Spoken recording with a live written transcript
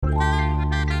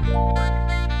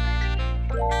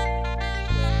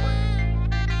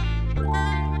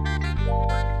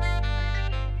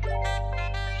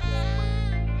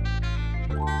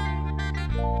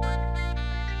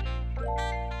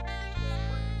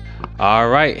All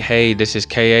right. Hey, this is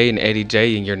KA and Eddie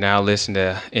J, and you're now listening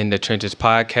to In the Trenches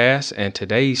podcast. And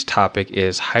today's topic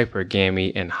is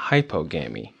hypergamy and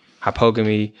hypogamy.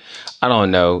 Hypogamy, I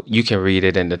don't know. You can read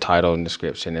it in the title and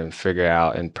description and figure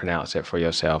out and pronounce it for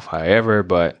yourself, however,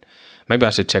 but maybe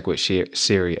I should check with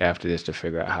Siri after this to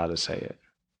figure out how to say it.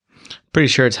 Pretty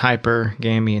sure it's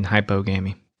hypergamy and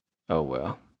hypogamy. Oh,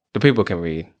 well. The people can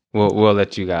read. We'll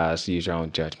let you guys use your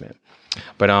own judgment.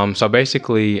 But so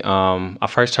basically, I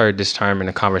first heard this term in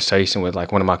a conversation with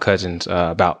like one of my cousins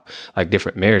about like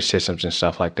different marriage systems and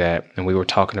stuff like that, and we were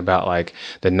talking about like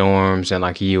the norms and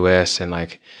like U.S. and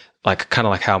like kind of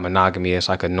like how monogamy is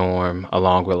like a norm,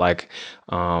 along with like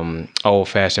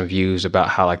old-fashioned views about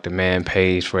how like the man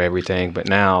pays for everything. But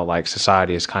now like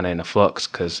society is kind of in a flux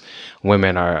because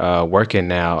women are working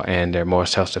now and they're more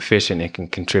self-sufficient and can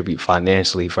contribute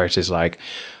financially versus like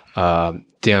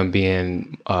them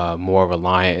being more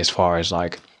reliant as far as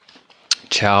like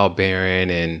childbearing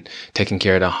and taking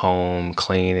care of the home,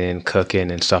 cleaning,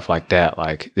 cooking, and stuff like that.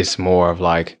 Like it's more of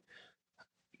like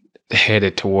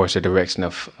headed towards the direction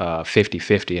of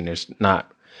 50-50, and there's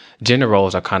not gender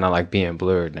roles are kind of like being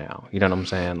blurred now. You know what I'm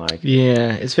saying? Like,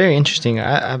 yeah, it's very interesting.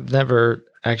 I've never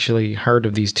actually heard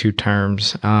of these two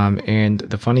terms, and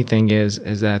the funny thing is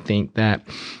that I think that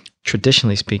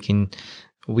traditionally speaking,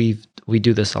 we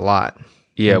do this a lot.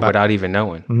 Yeah, without even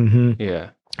knowing. Mm-hmm. Yeah.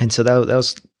 And so that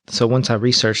was so once I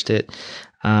researched it,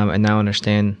 and now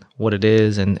understand what it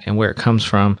is and where it comes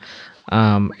from,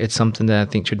 it's something that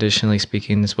I think traditionally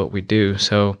speaking is what we do.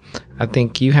 So I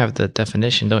think you have the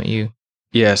definition, don't you?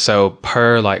 Yeah, so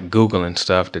per like Google and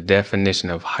stuff, the definition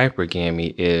of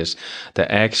hypergamy is the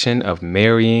action of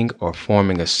marrying or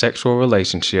forming a sexual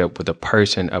relationship with a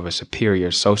person of a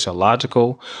superior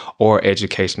sociological or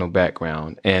educational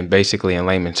background. And basically in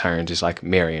layman terms, it's like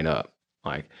marrying up.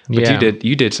 Like, but Yeah.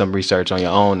 you did some research on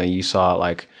your own and you saw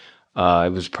like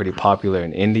it was pretty popular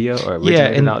in India or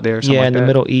originated out there or something like in that? the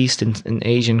Middle East and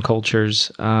Asian cultures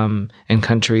and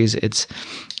countries, it's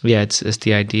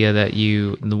the idea that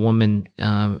the woman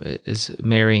is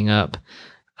marrying up,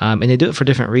 and they do it for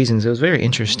different reasons. It was very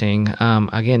interesting.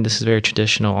 Again, this is very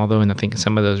traditional, although I think in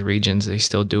some of those regions they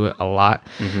still do it a lot.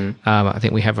 Mm-hmm. I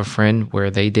think we have a friend where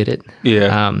they did it.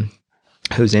 Yeah.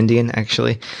 Who's Indian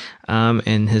actually,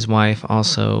 and his wife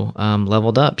also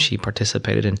leveled up. She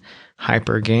participated in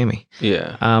hypergamy.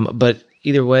 Yeah. But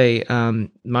either way,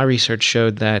 my research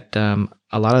showed that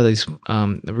a lot of these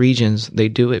regions, they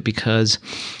do it because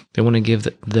they want to give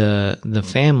the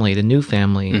family, the new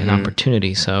family, an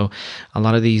opportunity. So a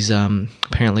lot of these,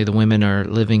 apparently the women are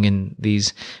living in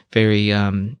these very,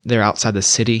 they're outside the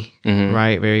city,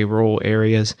 right? Very rural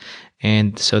areas.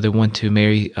 And so they want to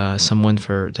marry someone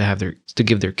to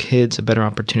give their kids a better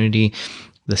opportunity,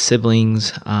 the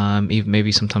siblings, even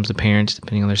maybe sometimes the parents,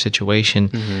 depending on their situation,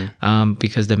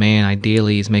 because the man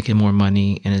ideally is making more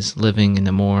money and is living in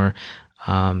a more,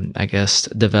 I guess,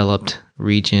 developed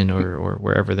region or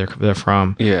wherever they're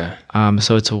from. Yeah.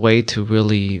 So it's a way to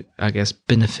really, I guess,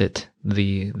 benefit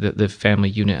the family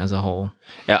unit as a whole.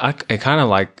 Yeah, it kind of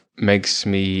like makes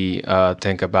me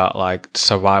think about like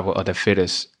survival of the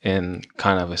fittest in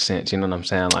kind of a sense. You know what I'm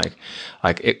saying?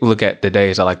 Look at the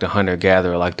days of like the hunter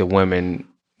gatherer. Like the women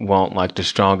want like the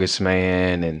strongest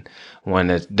man and one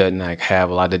that doesn't like have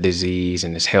a lot of disease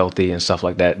and is healthy and stuff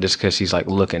like that, just because she's like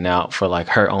looking out for like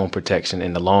her own protection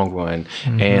in the long run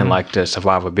and like the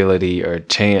survivability or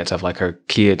chance of like her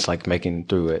kids like making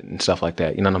through it and stuff like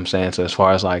that. You know what I'm saying? So as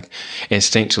far as like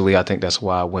instinctually, I think that's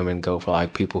why women go for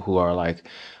like people who are like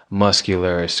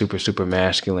muscular, super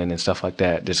masculine and stuff like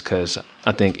that, just because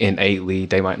I think innately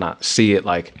they might not see it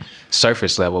like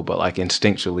surface level, but like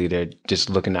instinctually they're just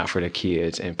looking out for their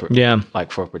kids and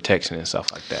like for protection and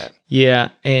stuff like that.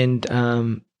 Yeah, and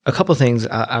a couple of things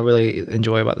I really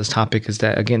enjoy about this topic is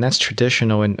that, again, that's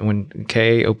traditional, and when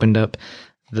Kay opened up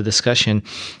the discussion,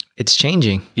 it's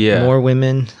changing. Yeah, more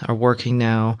women are working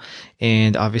now,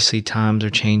 and obviously times are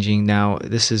changing now.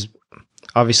 This is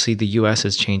obviously the U.S.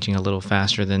 is changing a little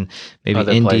faster than maybe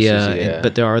other India, places,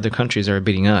 but there are other countries that are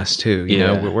beating us too. You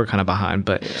know, we're kind of behind.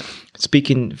 But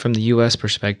speaking from the U.S.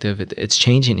 perspective, it's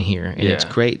changing here, and it's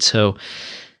great. So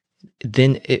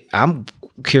then I'm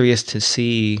curious to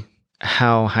see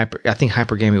how I think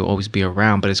hypergamy will always be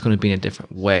around, but it's going to be in a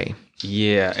different way.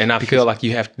 Yeah, and I feel like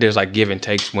there's like give and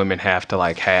takes women have to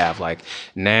like have. Like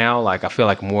now, like I feel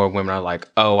like more women are like,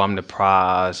 oh, I'm the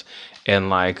prize, and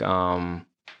like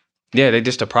they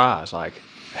just a prize. Like,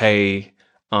 hey,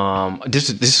 this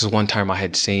is one term I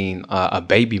had seen, a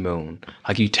baby moon.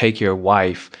 Like you take your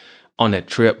wife on a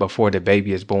trip before the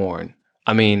baby is born.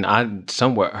 I mean, I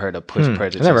somewhat heard of push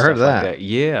prejudice. I never and heard stuff of like that. that.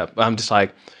 Yeah, I'm just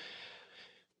like,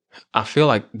 I feel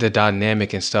like the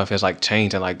dynamic and stuff is like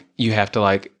changing. Like you have to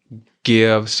like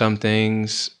give some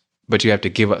things, but you have to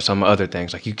give up some other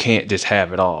things. Like you can't just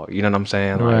have it all. You know what I'm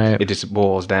saying? Like Right. it just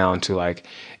boils down to like,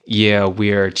 yeah,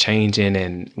 we're changing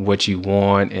and what you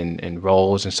want and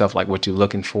roles and stuff like what you're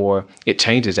looking for. It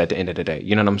changes at the end of the day.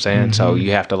 You know what I'm saying? So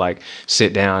you have to like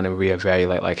sit down and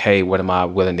reevaluate like, hey, what am I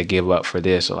willing to give up for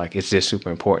this? Or like, is this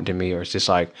super important to me? Or it's just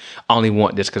like, I only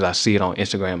want this because I see it on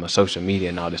Instagram or social media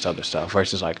and all this other stuff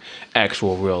versus like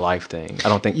actual real life thing. I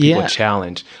don't think people Yeah.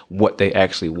 challenge what they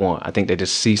actually want. I think they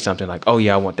just see something like, oh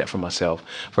yeah, I want that for myself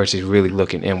versus really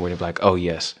looking inward and be like, oh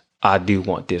yes, I do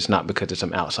want this, not because it's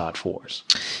some outside force.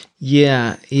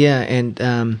 Yeah, and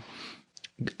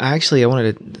I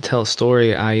wanted to tell a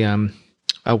story.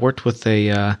 I worked with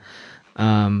a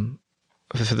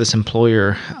for this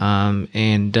employer,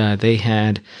 and they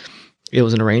had it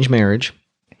was an arranged marriage.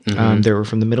 They were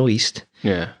from the Middle East,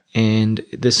 Yeah. and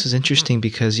this is interesting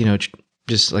because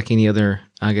just like any other,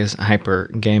 I guess,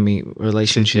 hypergamy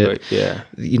relationship, Yeah.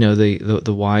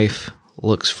 The wife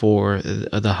looks for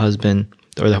the husband,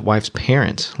 or the wife's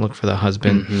parents look for the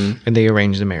husband, and they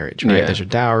arrange the marriage, right? Yeah. There's a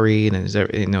dowry, and there's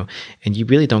and you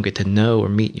really don't get to know or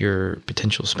meet your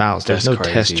potential spouse. There's That's no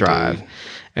crazy, test drive. dude.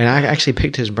 And I actually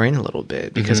picked his brain a little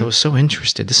bit because I was so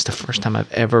interested. This is the first time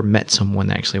I've ever met someone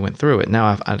that actually went through it.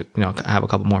 Now I have a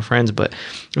couple more friends, but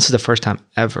this is the first time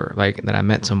ever like that I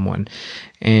met someone,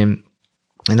 and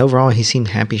overall he seemed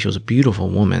happy. She was a beautiful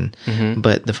woman,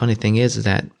 but the funny thing is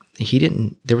that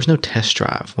there was no test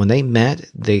drive. When they met,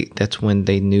 that's when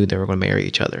they knew they were going to marry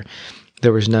each other.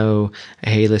 There was no,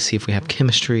 hey, let's see if we have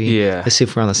chemistry. Yeah. Let's see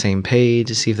if we're on the same page.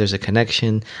 Let's see if there's a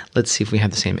connection. Let's see if we have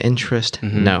the same interest.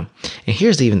 No. And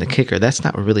here's even the kicker. That's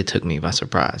not what really took me by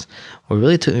surprise. What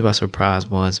really took me by surprise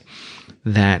was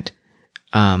that,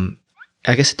 I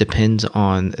guess it depends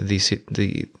on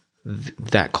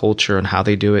that culture and how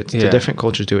they do it. Yeah. The different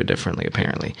cultures do it differently,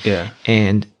 apparently. Yeah.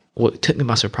 And what took me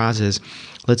by surprise is,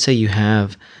 let's say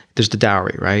there's the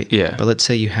dowry, right? Yeah. But let's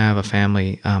say you have a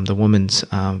family, the woman's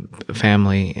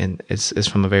family, and it's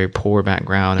from a very poor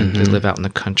background, and they live out in the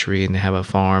country, and they have a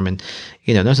farm, and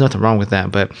there's nothing wrong with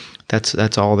that, but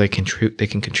that's all they can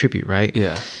contribute, right?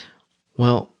 Yeah.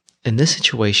 Well, in this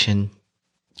situation,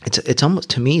 it's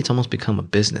almost become a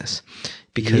business,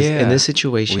 because in this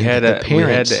situation, we had the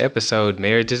parents, the episode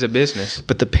 "Marriage is a Business."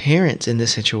 but the parents in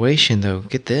this situation, though,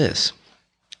 get this,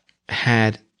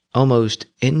 had almost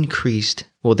increased.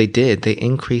 Well, they did. They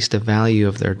increased the value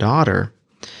of their daughter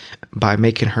by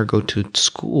making her go to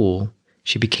school.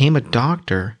 She became a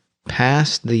doctor,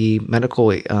 passed the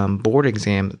medical board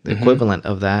exam, the equivalent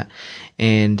of that,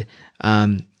 and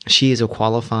she is a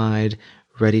qualified,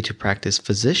 ready to practice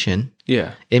physician,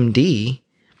 Yeah. MD,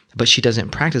 but she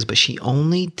doesn't practice. But she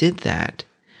only did that,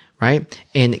 right?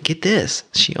 And get this,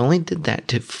 she only did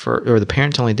that or the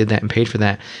parents only did that and paid for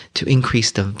that to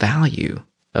increase the value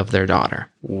of their daughter.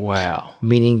 Wow.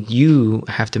 Meaning you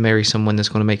have to marry someone that's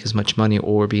going to make as much money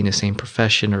or be in the same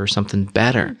profession or something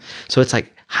better. So it's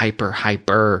like hyper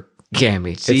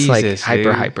gammy. It's like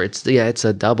hyper. It's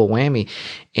a double whammy.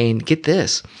 And get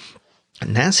this,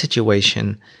 in that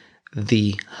situation,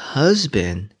 the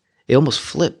husband, it almost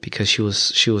flipped because she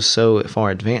was so far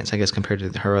advanced, I guess, compared to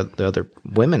the other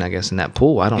women, I guess, in that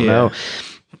pool. I don't know,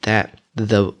 that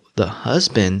the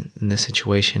husband in this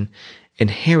situation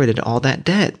inherited all that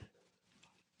debt,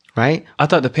 right? I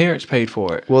thought the parents paid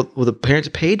for it. Well, the parents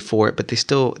paid for it, but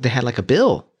they had like a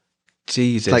bill.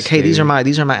 Jesus. Like, hey, dude. these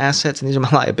are my assets and these are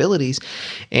my liabilities,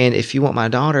 and if you want my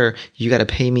daughter, you got to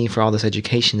pay me for all this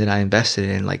education that I invested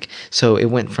in. Like, so it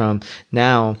went from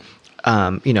now,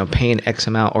 paying X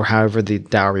amount or however the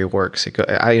dowry works.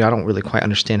 I don't really quite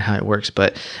understand how it works,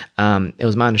 but it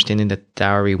was my understanding that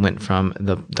dowry went from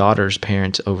the daughter's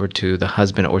parents over to the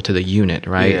husband or to the unit,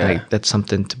 right? Yeah. Like, that's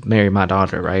something to marry my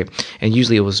daughter, right? And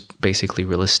usually it was basically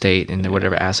real estate and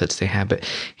whatever assets they had. But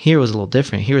here it was a little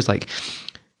different. Here was like,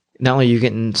 not only are you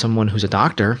getting someone who's a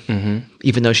doctor,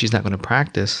 even though she's not going to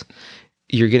practice,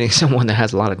 you're getting someone that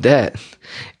has a lot of debt,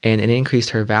 and it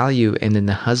increased her value. And then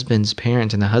the husband's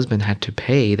parents and the husband had to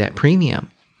pay that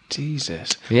premium.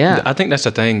 Jesus. Yeah. I think that's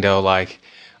the thing though. Like,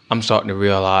 I'm starting to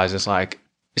realize it's kind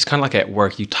of like at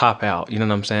work, you top out. You know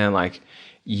what I'm saying? Like,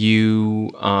 you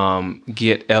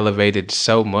get elevated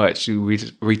so much, you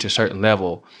reach a certain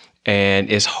level, and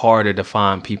it's harder to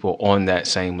find people on that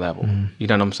same level. You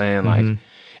know what I'm saying? Like,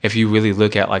 if you really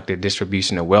look at like the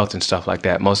distribution of wealth and stuff like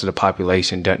that, most of the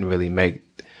population doesn't really make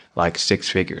like six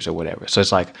figures or whatever. So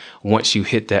it's like once you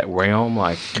hit that realm,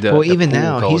 like even pool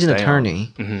now goes he's an down.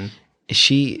 attorney.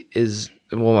 She is.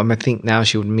 Well, I think now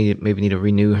she would maybe need to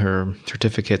renew her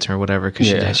certificates or whatever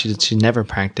because she never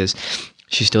practiced.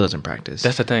 She still doesn't practice.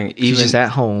 That's the thing. She's just at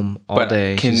home all but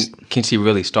day. Can she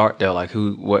really start though? Like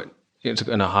what is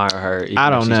going to hire her? Even I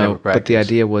if don't she's know, never but practiced? the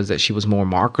idea was that she was more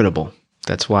marketable.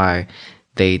 That's why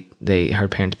her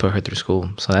parents put her through school.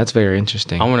 So that's very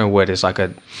interesting. I wonder what is like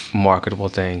a marketable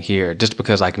thing here, just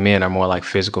because like men are more like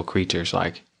physical creatures.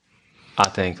 Like I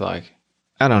think like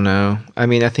I don't know. I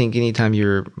mean, I think anytime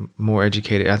you're more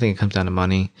educated, I think it comes down to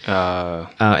money. And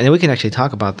then we can actually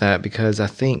talk about that because I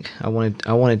think I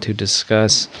wanted to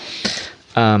discuss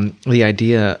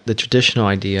the traditional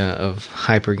idea of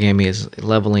hypergamy is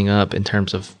leveling up in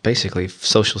terms of basically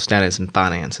social status and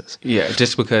finances. yeah,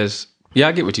 just because. Yeah,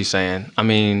 I get what you're saying. I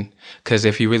mean, because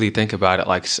if you really think about it,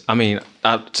 like, I mean,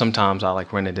 sometimes I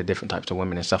like run into different types of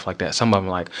women and stuff like that. Some of them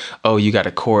like, oh, you got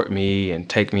to court me and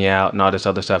take me out and all this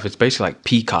other stuff. It's basically like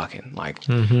peacocking. Like,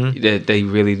 they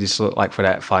really just look like for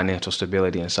that financial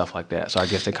stability and stuff like that. So I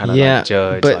guess they kind of like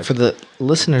judge. But like, for the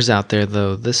listeners out there,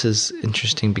 though, this is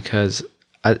interesting because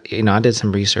I did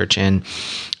some research, and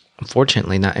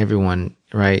unfortunately, not everyone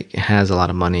has a lot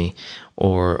of money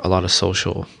or a lot of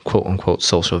social, quote unquote,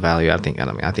 social value. I think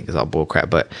it's all bullcrap,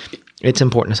 but it's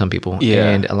important to some people. Yeah.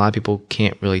 And a lot of people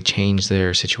can't really change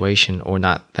their situation or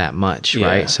not that much,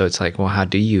 right? So it's like, well, how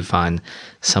do you find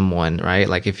someone, right?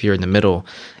 Like if you're in the middle,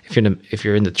 if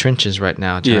you're in the trenches right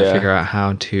now trying to figure out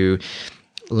how to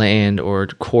land or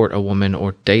court a woman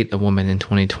or date a woman in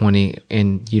 2020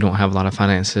 and you don't have a lot of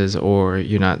finances or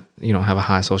you don't have a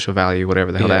high social value,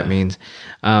 whatever the hell that means.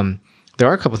 There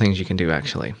are a couple things you can do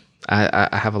actually.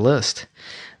 I have a list.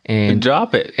 And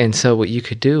drop it. And so what you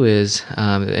could do is,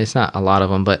 it's not a lot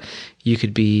of them, but you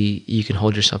can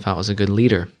hold yourself out as a good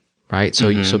leader, right?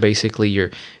 So so basically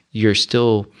you're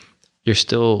still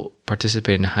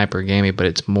participating in hypergamy, but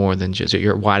it's more than just,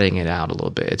 you're widening it out a little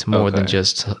bit. It's more than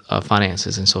just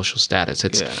finances and social status.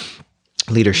 It's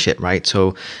leadership, right?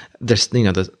 So there's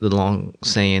the long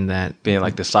saying that being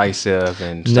like decisive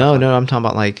and stuff no, like I'm talking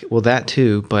about like, well, that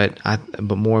too, but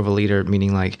more of a leader,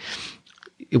 meaning like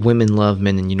women love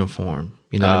men in uniform.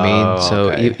 You know what I mean?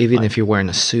 So even if you're wearing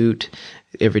a suit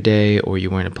every day or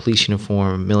you're wearing a police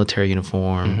uniform, military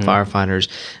uniform, firefighters,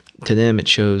 to them it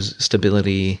shows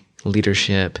stability,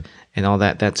 leadership, and all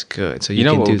that. That's good. So you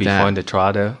can what do would be that. fun to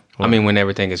try though? I mean, when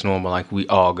everything is normal, like we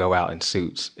all go out in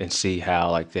suits and see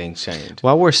how like things change.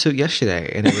 Well, I wore a suit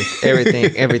yesterday, and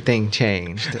everything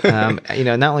changed.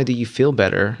 Not only do you feel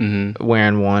better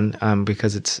wearing one,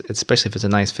 because it's especially if it's a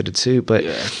nice fitted suit, but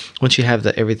once you have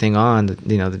everything on,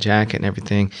 the jacket and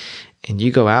everything, and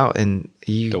you go out and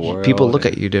people look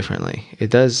at you differently. It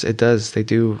does. They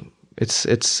do.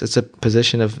 It's a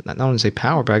position of not only say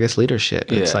power, but I guess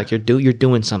leadership. It's like you're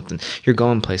doing something. You're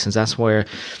going places. That's where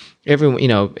everyone,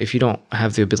 if you don't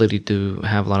have the ability to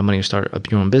have a lot of money to start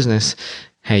up your own business,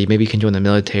 hey, maybe you can join the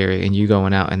military, and you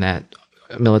going out in that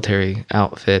military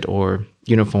outfit or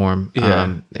uniform.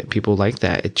 People like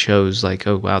that. It shows like,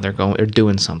 oh wow, they're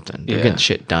doing something. They're getting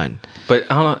shit done. But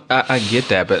I get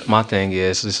that. But my thing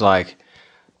is, it's like,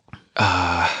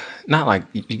 not like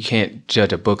you can't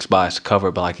judge a book by its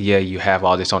cover, but like, you have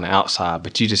all this on the outside,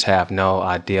 but you just have no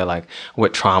idea like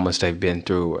what traumas they've been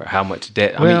through or how much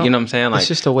debt. I mean, you know what I'm saying? Like, it's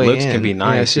just a way looks in. can be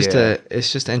nice.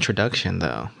 It's just an introduction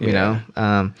though, you know?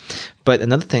 But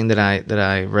another thing that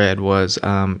I read was,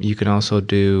 you can also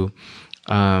do,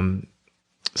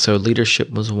 so leadership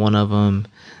was one of them.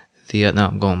 No,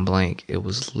 I'm going blank. It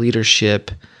was leadership.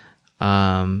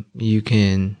 You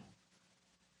can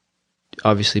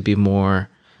obviously be more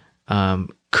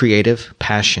creative.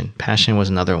 Passion was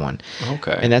another one.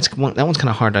 Okay. And that one's kind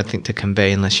of hard, I think, to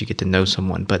convey unless you get to know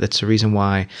someone, but that's the reason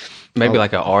why maybe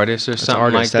like an artist or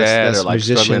something like that, or like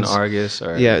struggling artists,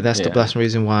 or that's the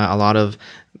reason why a lot of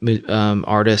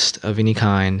artists of any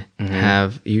kind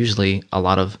have usually a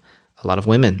lot of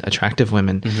women, attractive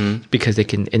women, because they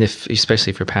can, and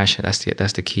especially if you're passionate,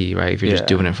 that's the key, right? If you're just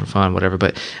doing it for fun, whatever.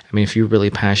 But I mean, if you're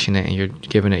really passionate and you're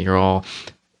giving it your all,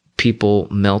 people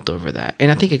melt over that.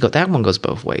 And I think that one goes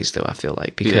both ways though, I feel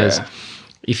like, because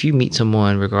if you meet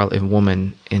someone, regardless of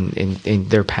woman, and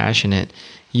they're passionate,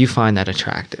 you find that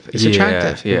attractive. It's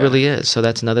attractive. It really is. So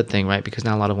that's another thing, right? Because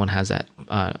not a lot of one has that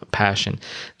passion.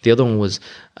 The other one was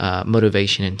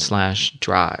motivation and /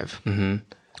 drive,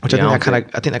 which I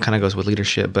think that kind of goes with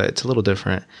leadership, but it's a little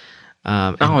different.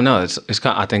 I don't know. It's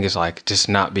kind of, I think it's like just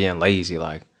not being lazy.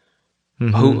 Like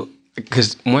who.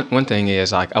 Because one thing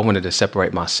is, like, I wanted to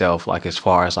separate myself, like, as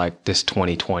far as, like, this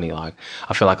 2020. Like,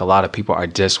 I feel like a lot of people are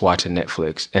just watching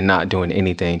Netflix and not doing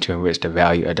anything to enrich the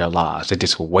value of their lives. They're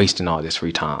just wasting all this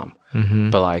free time.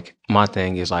 But, like, my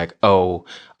thing is, like, I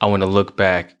want to look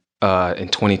back in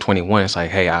 2021, it's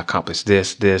like, hey, I accomplished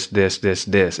this,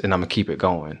 and I'm gonna keep it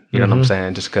going. You know what I'm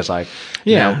saying? Just because, like,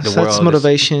 Yeah, now the so that's world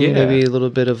motivation. is, Maybe a little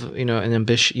bit of an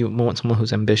ambition. You want someone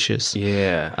who's ambitious,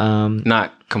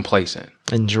 not complacent.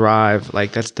 and drive.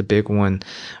 Like that's the big one,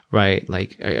 right?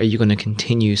 Like, are you going to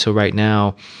continue? So right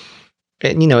now,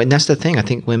 and that's the thing. I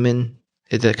think women,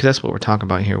 because that's what we're talking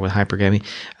about here with hypergamy.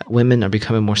 Women are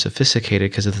becoming more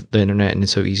sophisticated because of the internet, and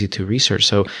it's so easy to research.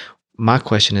 So my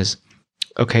question is,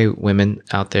 okay, women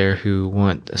out there who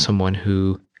want someone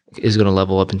who is going to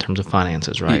level up in terms of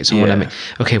finances, right? So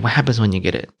okay, what happens when you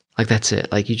get it? Like that's it.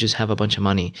 Like you just have a bunch of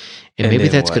money, and maybe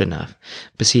that's good enough.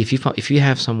 But see, if you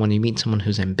have someone, you meet someone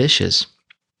who's ambitious,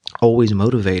 always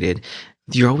motivated,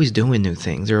 you're always doing new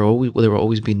things. There will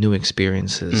always be new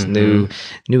experiences, new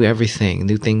everything,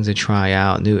 new things to try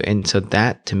out, and so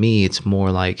that to me, it's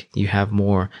more like you're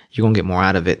gonna get more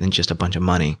out of it than just a bunch of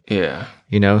money. Yeah.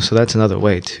 So that's another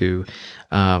way to,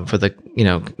 for the,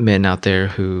 men out there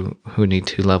who need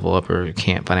to level up or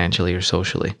can't financially or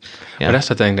socially. Yeah. But that's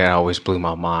the thing that always blew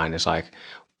my mind. It's like,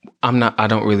 I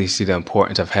don't really see the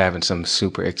importance of having some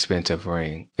super expensive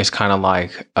ring. It's kind of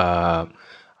like, I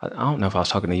don't know if I was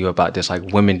talking to you about this, like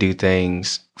women do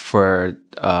things for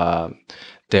how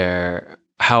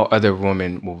other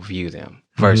women will view them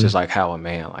versus like how a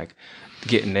man, like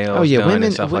getting nails done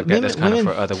and stuff like that. That's kind of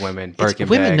for other women. Birkin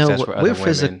bags, that's for other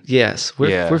women. Yes,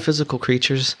 we're physical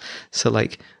creatures. So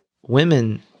like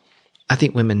women, I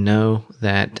think women know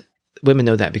that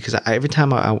because every time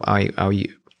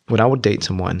when I would date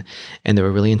someone and they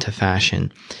were really into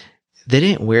fashion, they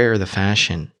didn't wear the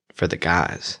fashion for the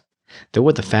guys. They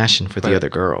wore the fashion for the other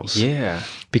girls. Yeah.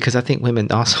 Because I think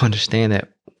women also understand that,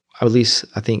 at least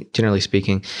I think generally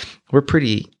speaking, we're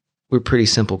pretty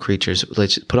simple creatures.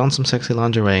 Let's put on some sexy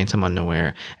lingerie and some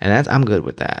underwear, and I'm good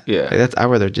with that. Yeah. Like I'd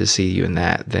rather just see you in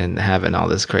that than having all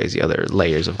this crazy other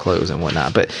layers of clothes and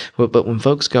whatnot. But when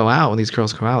folks go out, when these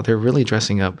girls go out, they're really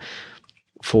dressing up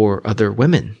for other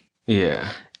women. Yeah.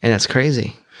 And that's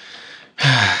crazy.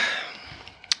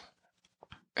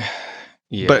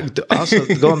 Yeah. But also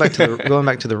going back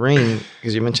to the ring,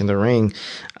 because you mentioned the ring,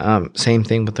 same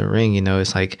thing with the ring.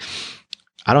 It's like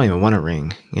I don't even want a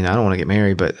ring. I don't want to get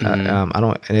married, but I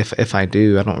don't. And if I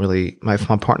do, I don't really. If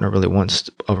my partner really wants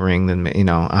a ring, then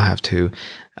I have to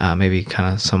maybe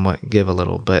kind of somewhat give a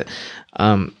little. But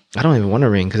I don't even want a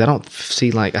ring because I don't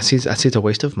see I see it's a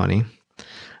waste of money.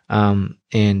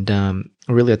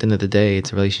 Really, at the end of the day,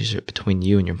 it's a relationship between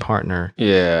you and your partner.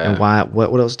 Yeah. And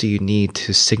what else do you need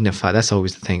to signify? That's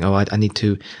always the thing. I need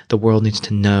to, the world needs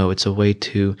to know. It's a way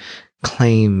to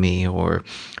claim me and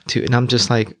I'm just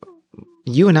like,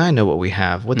 you and I know what we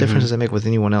have. What difference does it make what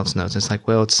anyone else knows? It's like,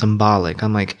 well, it's symbolic.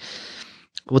 I'm like,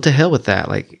 what the hell with that?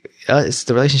 Like, it's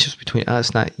the relationships between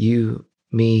us, not you,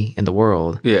 me, and the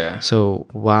world. Yeah. So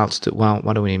why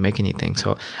do we need to make anything?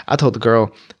 So I told the girl,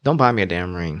 don't buy me a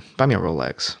damn ring. Buy me a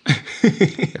Rolex.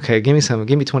 Okay, give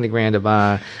me 20 grand to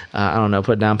buy, I don't know,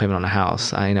 put a down payment on a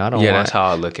house. I don't want. Yeah, that's how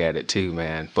I look at it too,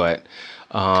 man. But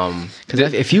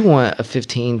because if you want a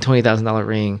 $15,000-$20,000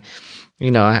 ring,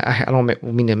 I don't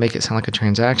mean to make it sound like a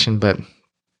transaction, but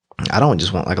I don't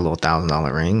just want like a little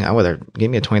 $1,000 ring. I would rather give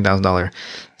me a $20,000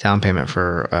 down payment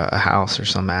for a house or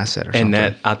some asset or something.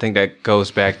 And I think that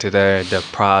goes back to the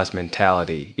prize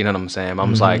mentality. You know what I'm saying? I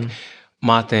was like,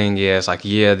 my thing is like,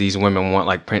 yeah, these women want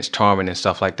like Prince Charming and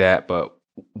stuff like that, but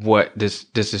what do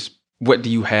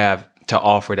you have to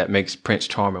offer that makes Prince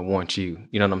Charming want you?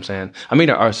 You know what I'm saying? I mean,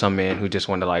 there are some men who just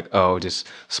want to like, just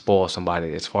spoil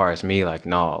somebody. As far as me, like,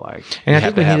 no, like, and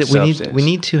I think we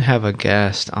need to have a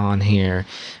guest on here.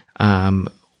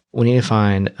 We need to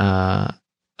find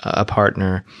a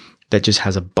partner that just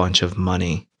has a bunch of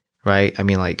money, right? I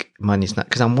mean, like money's not,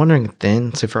 because I'm wondering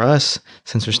then, so for us,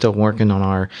 since we're still working on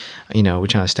our, we're trying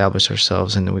to establish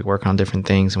ourselves and we work on different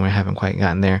things and we haven't quite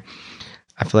gotten there.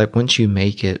 I feel like once you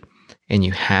make it and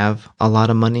you have a lot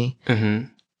of money,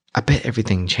 I bet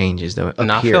everything changes though.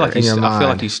 And I feel like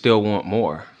you still want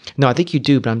more. No, I think you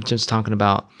do, but I'm just talking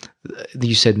about,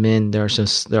 you said men, there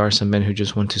are some men who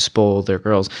just want to spoil their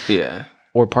girls. Yeah.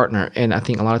 Or partner. And I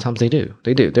think a lot of times they do.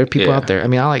 There are people out there. I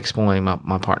mean, I like spoiling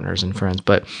my partners and friends,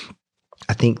 but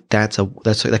I think that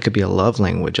could be a love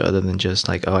language other than just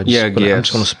like, I'm just going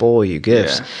to spoil you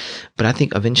gifts. Yeah. But I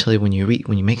think eventually when you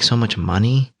make so much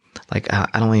money, like I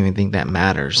don't even think that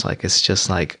matters. Like it's just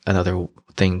like another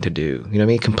thing to do. You know what I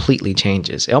mean? It completely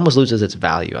changes. It almost loses its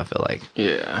value, I feel like.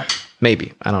 Yeah.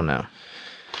 Maybe. I don't know.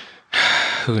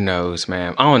 Who knows,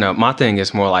 man? I don't know. My thing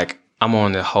is more like I'm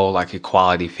on the whole like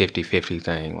equality 50-50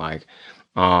 thing. Like,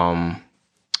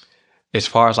 as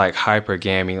far as like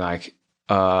hypergamy, like,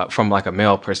 from like a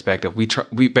male perspective,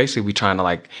 we basically trying to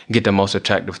like get the most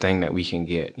attractive thing that we can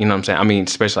get. You know what I'm saying? I mean,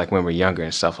 especially like when we're younger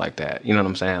and stuff like that. You know what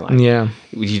I'm saying? Like, Yeah.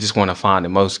 you just want to find the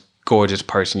most gorgeous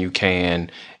person you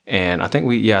can. And I think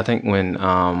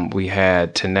when we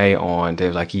had Tanae on, they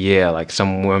were like, yeah, like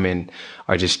some women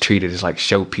are just treated as like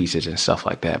showpieces and stuff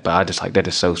like that. But I just like that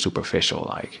is so superficial.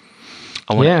 Like,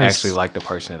 I want to actually like the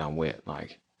person that I'm with.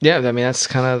 Like, yeah, I mean, that's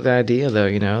kind of the idea, though,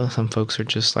 you know? Some folks are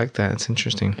just like that. It's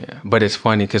interesting. yeah. But it's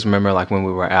funny because remember, like, when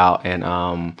we were out and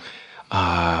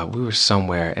we were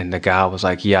somewhere and the guy was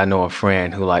like, yeah, I know a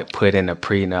friend who, like, put in a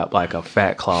prenup, like, a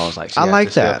fat clause. Like, I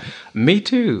like that. Me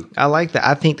too. I like that.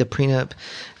 I think the prenup,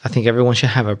 I think everyone should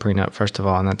have a prenup, first of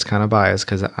all, and that's kind of biased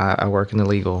because I work in the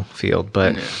legal field,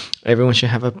 but everyone should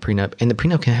have a prenup, and the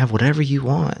prenup can have whatever you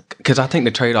want. Because I think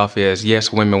the trade-off is,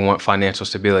 yes, women want financial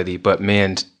stability, but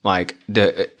men's, like,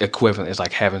 the equivalent is,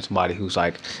 like, having somebody who's,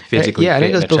 like, physically fit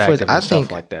and attractive and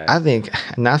stuff like that. I think,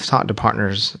 and I've talked to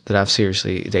partners that I've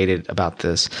seriously dated about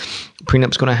this,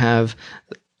 prenup's going to have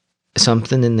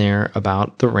something in there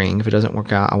about the ring. If it doesn't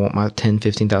work out, I want my $10,000,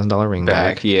 $15,000 ring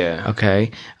back. Yeah.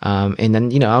 Okay. And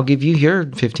then, you know, I'll give you your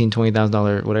 $15,000,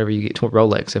 $20,000, whatever you get, to a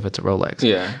Rolex, if it's a Rolex.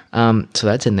 Yeah. So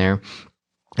that's in there.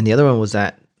 And the other one was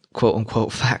that quote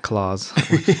unquote fat clause.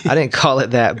 I didn't call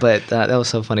it that, but that was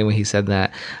so funny when he said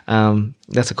that.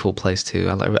 That's a cool place too.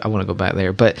 I want to go back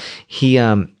there. But he,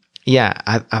 I've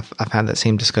had that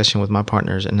same discussion with my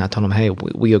partners, and I told them, hey,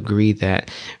 we agree that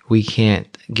we can't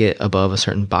get above a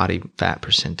certain body fat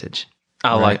percentage.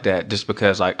 I like that just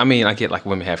because, like, I mean, I get like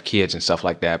women have kids and stuff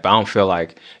like that, but I don't feel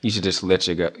like you should just let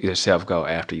yourself go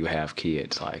after you have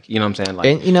kids. Like, you know what I'm saying? Like,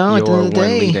 and, you know, at the end of the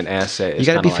day, leading asset you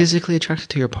got to be physically attracted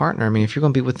to your partner. I mean, if you're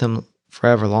going to be with them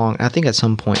forever long, I think at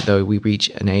some point though we reach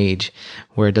an age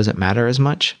where it doesn't matter as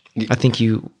much. I think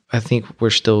we're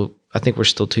still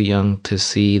too young to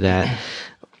see that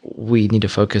we need to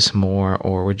focus more,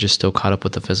 or we're just still caught up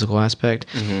with the physical aspect.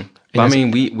 Mm-hmm. But I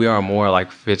mean, we are more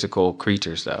like physical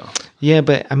creatures, though. Yeah,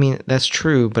 but I mean that's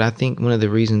true. But I think one of the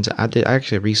reasons I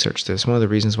actually researched this. One of the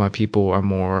reasons why people are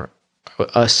more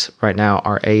us right now,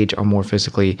 our age, are more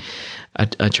physically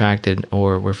attracted,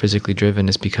 or we're physically driven,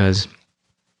 is because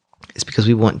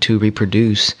we want to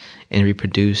reproduce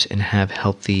and have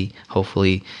healthy,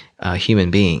 hopefully,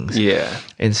 human beings. Yeah.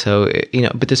 And so, you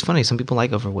know, but it's funny. Some people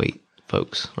like overweight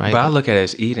folks, right? But I look at it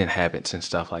as eating habits and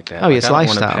stuff like that. Oh, like, it's I don't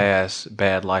lifestyle. want to pass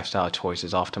bad lifestyle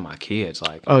choices off to my kids.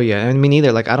 Like, oh yeah, I mean,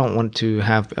 either. Like, I don't want to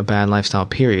have a bad lifestyle.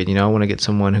 Period. You know, I want to get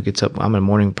someone who gets up. I'm a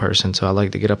morning person, so I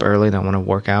like to get up early and I want to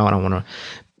work out. I want to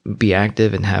be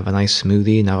active and have a nice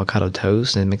smoothie and avocado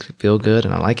toast, and it makes me feel good,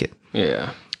 and I like it.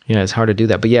 Yeah. You know, it's hard to do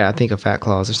that. But yeah, I think a fat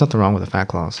clause. There's nothing wrong with a fat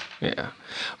clause. Yeah.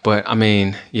 But I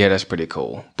mean, yeah, that's pretty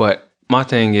cool. But my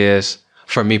thing is,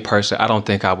 for me personally, I don't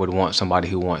think I would want somebody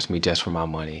who wants me just for my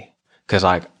money. Because,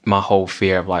 like, my whole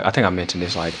fear of, like, I think I mentioned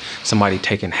this, like, somebody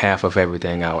taking half of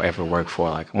everything I'll ever work for.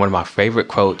 Like, one of my favorite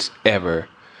quotes ever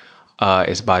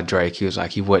is by Drake. He was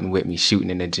like, he wasn't with me shooting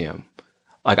in the gym.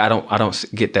 Like, I don't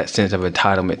get that sense of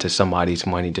entitlement to somebody's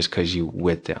money just because you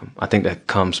with them. I think that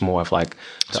comes more of, like,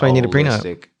 that's why you need a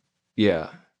prenup. Yeah.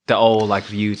 The old, like,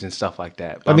 views and stuff like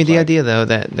that. But I mean, the idea, though,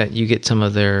 that you get some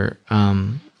of their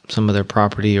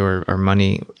property or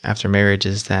money after marriage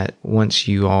is that once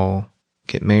you all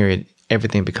get married,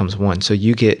 everything becomes one. So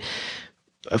you get,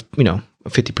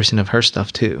 50% of her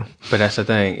stuff too. But that's the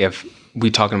thing. If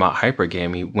we talking about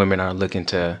hypergamy, women are looking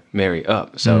to marry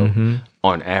up. So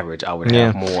on average, I would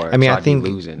have more. I mean, so I think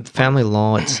losing. Family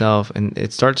law itself, and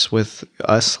it starts with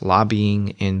us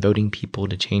lobbying and voting people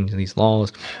to change these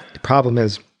laws. The problem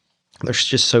is they're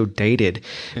just so dated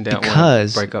and that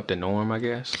because break up the norm, I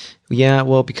guess. Yeah,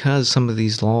 well, because some of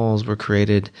these laws were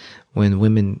created when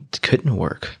women couldn't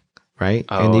work. Right.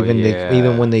 Oh, and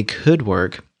even when they could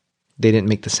work, they didn't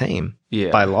make the same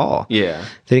by law. Yeah.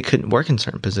 They couldn't work in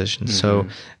certain positions. So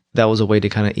that was a way to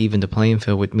kind of even the playing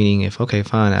field with meaning if, okay,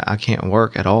 fine, I can't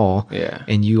work at all. Yeah.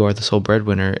 And you are the sole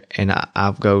breadwinner and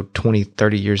I'll go 20,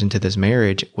 30 years into this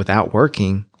marriage without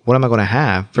working. What am I going to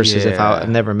have versus if I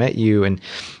never met you and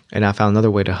I found another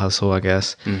way to hustle, I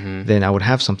guess, then I would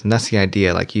have something. That's the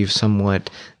idea. Like you've somewhat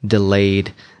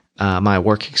delayed my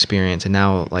work experience, and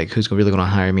now like who's really going to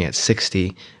hire me at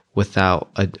 60 without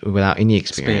any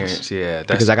experience? Yeah,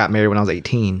 because I got married when I was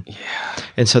 18. Yeah,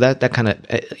 and so that kind of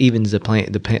evens the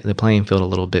playing field a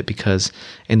little bit because,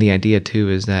 and the idea too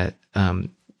is that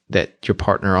that your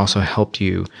partner also helped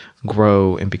you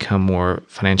grow and become more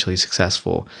financially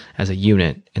successful as a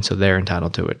unit, and so they're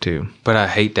entitled to it too. But I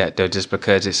hate that though, just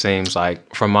because it seems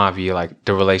like, from my view, like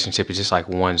the relationship is just like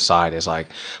one side. It's like,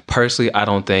 personally, I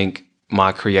don't think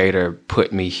my creator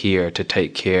put me here to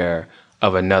take care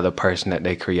of another person that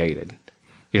they created.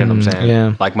 You know what I'm saying?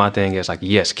 yeah. Like my thing is like,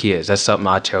 yes, kids. That's something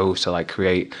I chose to like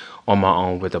create on my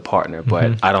own with a partner.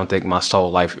 But I don't think my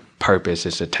sole life purpose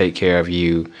is to take care of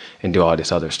you and do all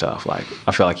this other stuff. Like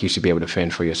I feel like you should be able to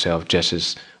fend for yourself just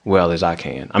as well as I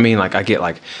can. I mean, like I get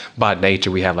like by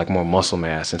nature we have like more muscle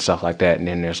mass and stuff like that, and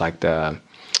then there's like the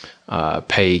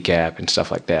pay gap and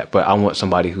stuff like that. But I want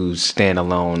somebody who's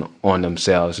standalone on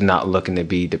themselves, not looking to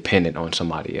be dependent on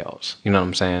somebody else. You know what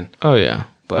I'm saying? Oh yeah.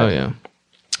 But, yeah.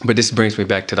 But this brings me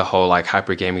back to the whole like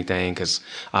hypergamy thing, because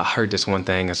I heard this one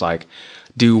thing is like,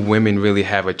 do women really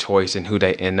have a choice in who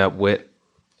they end up with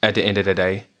at the end of the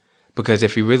day? Because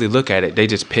if you really look at it, they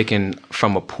just picking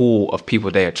from a pool of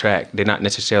people they attract. They're not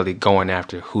necessarily going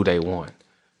after who they want.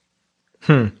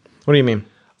 What do you mean?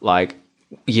 Like,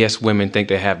 yes, women think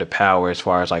they have the power as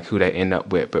far as like who they end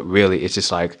up with, but really it's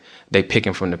just like they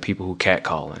picking from the people who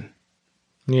catcalling.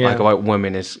 Yeah. Like a white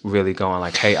woman is really going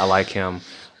like, hey, I like him.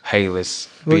 Hey, let's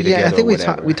be Well, together. yeah, I think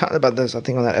or we talked about this. I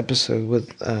think on that episode with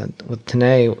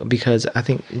Tanae, because I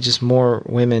think just more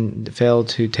women fail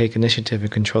to take initiative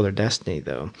and control their destiny,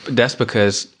 though. That's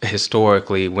because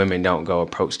historically women don't go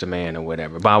approach the man or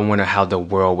whatever. But I wonder how the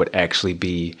world would actually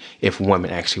be if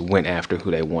women actually went after who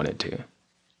they wanted to.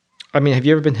 I mean, have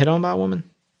you ever been hit on by a woman?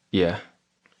 Yeah.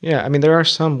 Yeah, I mean, there are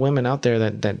some women out there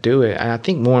that do it, and I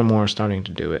think more and more are starting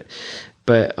to do it.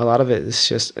 But a lot of it is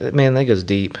just, man, that goes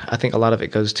deep. I think a lot of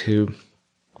it goes to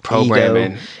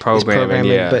Programming,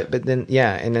 yeah. But then,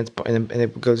 yeah, and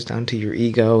it goes down to your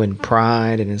ego and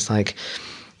pride, and it's like,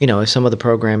 you know, if some of the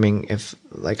programming, if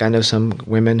like I know some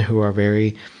women who are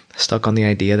very stuck on the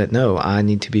idea that no, I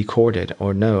need to be courted,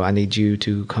 or no, I need you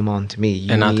to come on to me.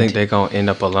 I think they're gonna end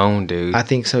up alone, dude. I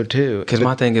think so too. Because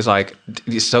my thing is like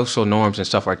these social norms and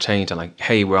stuff are changing. Like,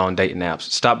 hey, we're on dating apps.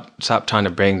 Stop trying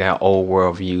to bring down old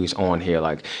world views on here.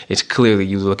 Like, it's clearly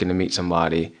you looking to meet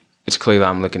somebody. It's clearly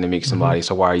I'm looking to meet somebody.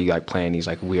 So why are you like playing these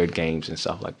like weird games and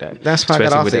stuff like that? That's why I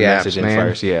got off with the apps, messaging man.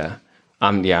 first. Yeah.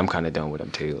 I'm kind of done with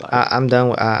them too. Like, I'm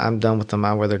done with them.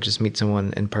 I'd rather just meet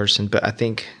someone in person. But I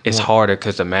think it's harder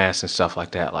because the mask and stuff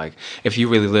like that. Like, if you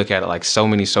really look at it, like so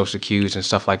many social cues and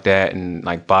stuff like that, and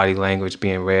like body language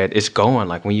being read, it's going.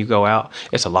 Like when you go out,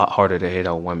 it's a lot harder to hit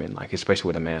on women. Like especially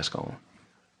with a mask on.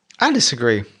 I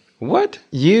disagree. What?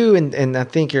 You and I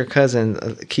think your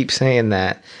cousin keep saying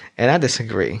that, and I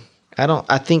disagree.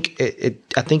 I think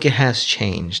it has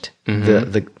changed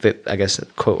the I guess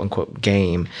quote unquote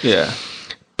game. Yeah.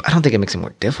 But I don't think it makes it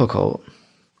more difficult.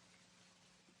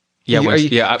 Yeah,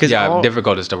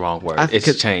 difficult is the wrong word.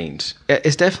 It's changed.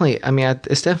 It's definitely. I mean,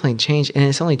 it's definitely changed, and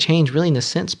it's only changed really in a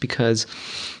sense because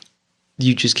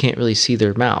you just can't really see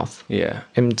their mouth. Yeah.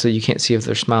 And so you can't see if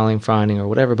they're smiling, frowning, or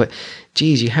whatever. But,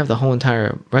 geez, you have the whole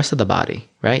entire rest of the body,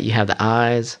 right? You have the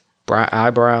eyes.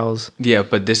 Eyebrows. Yeah,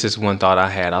 but this is one thought I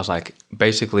had. I was like,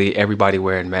 basically, everybody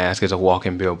wearing masks is a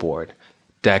walking billboard.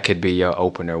 That could be your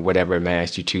opener, whatever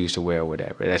mask you choose to wear, or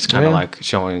whatever. That's kind of like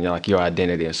showing like your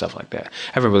identity and stuff like that.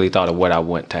 I haven't really thought of what I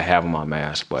want to have on my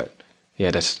mask, but yeah,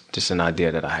 that's just an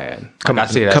idea that I had. Coming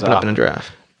up in a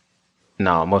draft.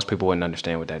 No, most people wouldn't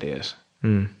understand what that is.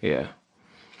 Yeah,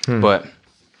 but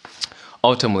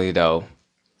ultimately, though,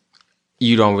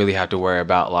 you don't really have to worry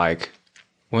about like.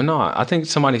 Well, no, I think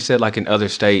somebody said like in other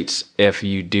states, if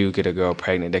you do get a girl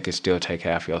pregnant, they can still take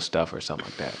half your stuff or something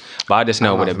like that. But I just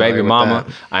know with a baby mama,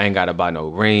 I ain't got to buy no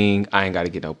ring. I ain't got to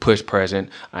get no push present.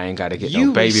 I ain't got to get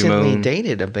no baby moon. You recently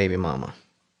dated a baby mama.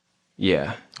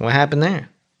 Yeah. What happened there?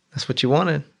 That's what you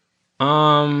wanted.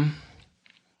 I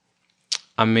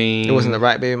mean. It wasn't the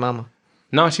right baby mama?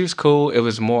 No, she was cool. It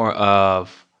was more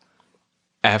of,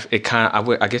 it kind of,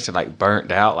 I guess it like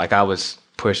burnt out. Like I was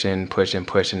pushing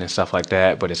and stuff like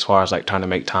that. But as far as like trying to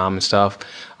make time and stuff,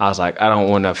 I was like, I don't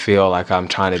want to feel like I'm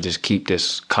trying to just keep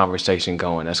this conversation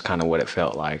going. That's kind of what it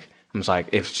felt like. I was like,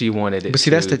 if she wanted it, but see,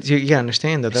 you gotta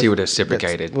understand though. She would have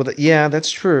reciprocated. Well, yeah,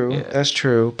 that's true. Yeah. That's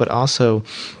true. But also,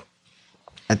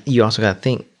 you also got to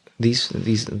think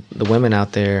the women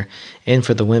out there, and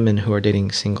for the women who are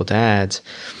dating single dads,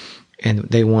 and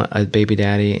they want a baby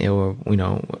daddy, or you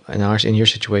know, in your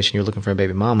situation, you're looking for a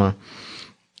baby mama.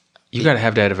 You got to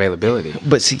have that availability.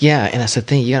 But see, yeah, and that's the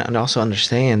thing. You got to also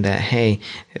understand that, hey,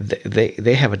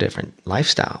 they have a different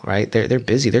lifestyle, right? They're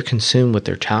busy. They're consumed with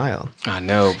their child. I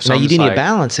know. So now you need to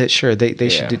balance it. Sure, they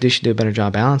should do a better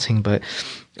job balancing. But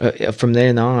from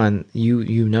then on,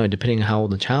 you know, depending on how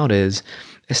old the child is,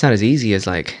 it's not as easy as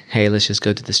like, hey, let's just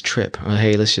go to this trip, or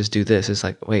hey, let's just do this. It's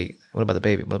like, wait, what about the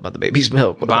baby? What about the baby's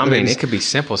milk? But I mean, it could be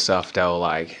simple stuff though,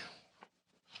 like.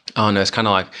 I don't know. It's kind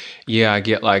of like, yeah, I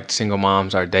get like single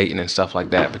moms are dating and stuff like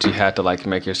that, but you have to like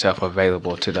make yourself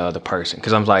available to the other person.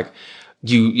 Because I'm like,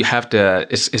 you have to.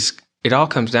 It's it all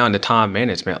comes down to time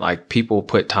management. Like people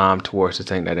put time towards the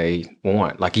thing that they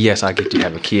want. Like, yes, I get to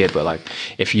have a kid, but like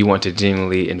if you want to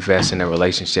genuinely invest in a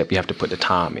relationship, you have to put the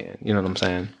time in. You know what I'm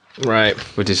saying? Right.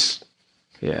 Which is,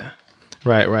 yeah.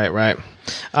 Right. All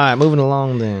right, moving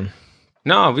along then.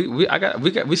 No,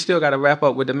 we still got to wrap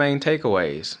up with the main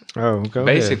takeaways. Oh, go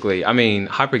Basically, I mean,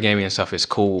 hypergaming and stuff is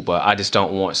cool, but I just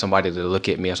don't want somebody to look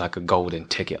at me as like a golden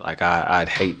ticket. Like I'd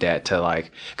hate that to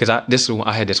like, because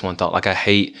I had this one thought. Like I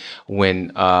hate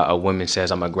when a woman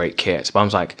says I'm a great catch, but I'm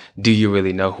like, do you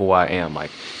really know who I am? Like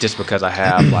just because I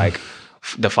have like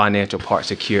the financial part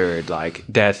secured, like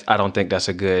I don't think that's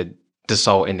the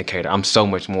sole indicator. I'm so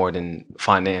much more than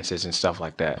finances and stuff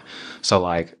like that. So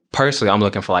like personally, I'm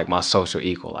looking for like my social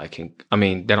equal.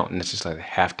 They don't necessarily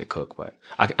have to cook, but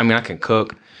I can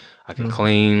cook, I can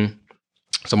clean.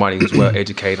 Somebody who's well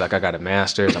educated. Like I got a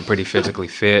master's. I'm pretty physically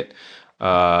fit,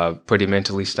 pretty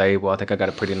mentally stable. I think I got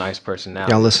a pretty nice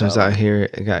personality. Y'all listeners out here,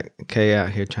 got Kay out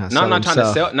here trying to sell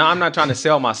himself. I'm not trying to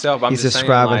sell myself. He's just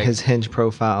describing his Hinge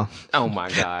profile. Oh my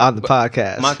God. On the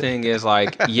podcast. My thing is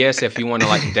like, yes, if you want to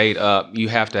like date up, you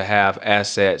have to have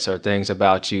assets or things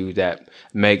about you that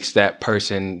makes that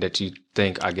person that you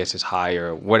think, I guess, is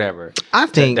higher or whatever. I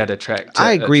think that attract.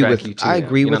 I agree with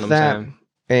that. Saying?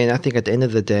 And I think at the end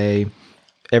of the day,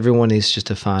 everyone needs just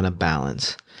to find a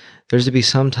balance. There's to be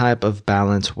some type of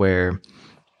balance where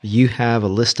you have a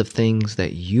list of things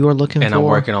that you are looking for. And I'm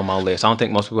working on my list. I don't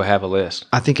think most people have a list.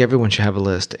 I think everyone should have a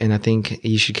list. And I think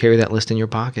you should carry that list in your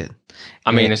pocket.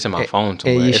 It's in my phone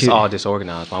somewhere. It's all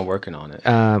disorganized, but I'm working on it.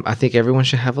 I think everyone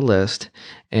should have a list.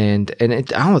 And I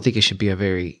don't think it should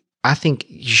be I think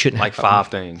you shouldn't like have 5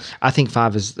 things. I think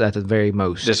 5 is at the very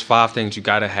most. There's 5 things you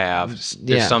got to have.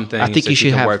 There's some things I think you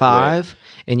should have 5 with.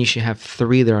 And you should have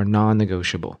 3 that are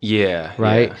non-negotiable. Yeah.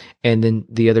 Right? Yeah. And then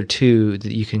the other 2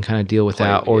 that you can kind of deal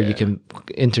without, or you can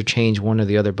interchange one or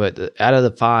the other. But out of the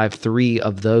 5, 3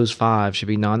 of those 5 should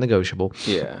be non-negotiable.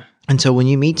 Yeah. And so when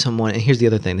you meet someone, and here's the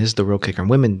other thing, this is the real kicker, and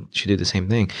women should do the same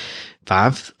thing.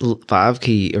 5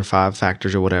 key or 5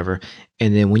 factors or whatever.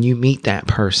 And then when you meet that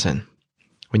person,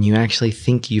 when you actually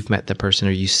think you've met the person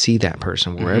or you see that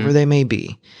person, wherever they may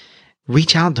be,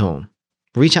 reach out to them.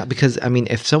 Reach out because,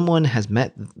 if someone has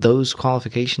met those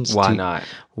qualifications, why not?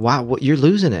 You're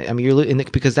losing it. You're losing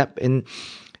it because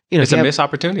it's a missed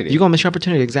opportunity. You're going to miss your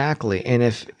opportunity. Exactly. And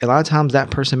if a lot of times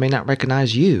that person may not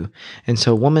recognize you. And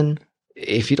so woman,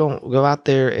 if you don't go out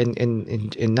there and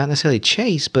not necessarily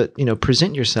chase, but,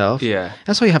 present yourself. Yeah.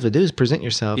 That's all you have to do is present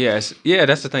yourself. Yes. Yeah.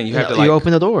 That's the thing. You have to you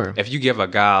open the door. If you give a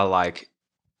guy like,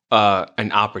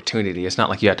 an opportunity. It's not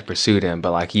like you have to pursue them,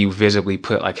 but like you visibly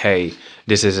put like, hey,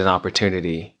 this is an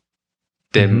opportunity.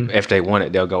 Then if they want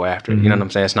it, they'll go after it. You know what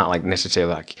I'm saying? It's not like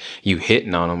necessarily like you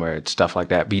hitting on them or stuff like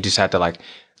that, but you just have to like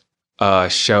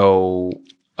show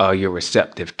you're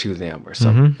receptive to them or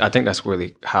something. I think that's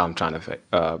really how I'm trying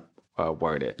to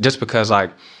word it. Just because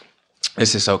like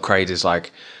this is so crazy. It's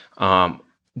like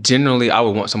generally, I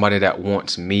would want somebody that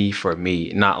wants me for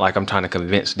me, not like I'm trying to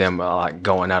convince them like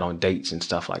going out on dates and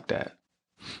stuff like that.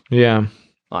 Yeah.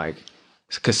 Like,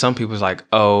 because some people's like,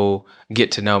 oh,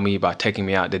 get to know me by taking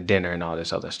me out to dinner and all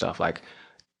this other stuff. Like,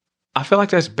 I feel like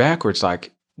that's backwards.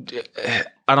 Like,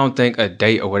 I don't think a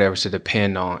date or whatever should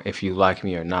depend on if you like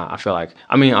me or not. I feel like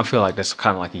that's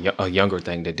kind of like a younger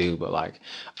thing to do, but like,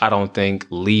 I don't think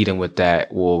leading with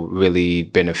that will really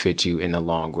benefit you in the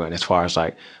long run as far as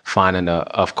like finding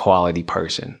a quality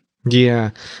person. Yeah.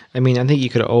 I think you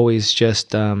could always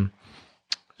just, go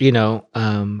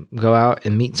out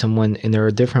and meet someone. And there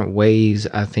are different ways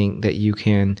I think that you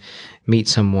can meet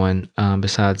someone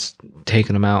besides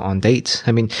taking them out on dates.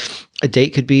 A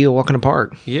date could be a walk in the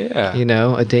park. Yeah.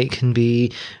 A date can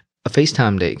be a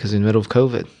FaceTime date because in the middle of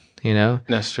COVID,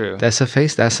 That's true. That's a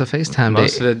FaceTime date.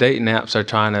 Most of the dating apps are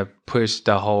trying to push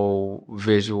the whole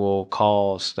visual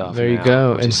call stuff. There you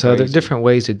go. And so there are different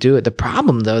ways to do it. The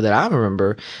problem though that I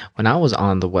remember when I was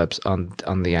on the webs on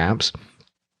the apps,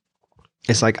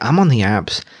 it's like I'm on the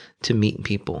apps to meet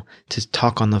people, to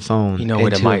talk on the phone,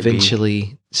 and to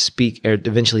eventually speak or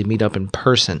eventually meet up in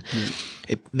person.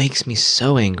 It makes me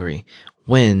so angry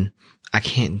when I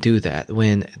can't do that.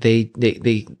 When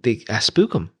I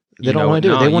spook them. They don't want to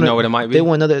do it. They want what it might be. They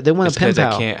want a pen pal. Because they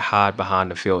can't hide behind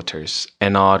the filters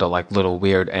and all the like little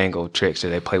weird angle tricks that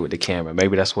they play with the camera.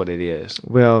 Maybe that's what it is.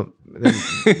 Well,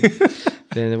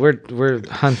 then we're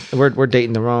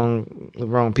dating the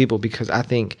wrong people because I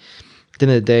think at the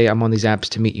end of the day I'm on these apps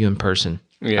to meet you in person.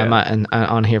 Yeah. I'm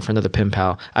on here for another pen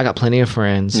pal. I got plenty of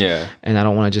friends. Yeah. And I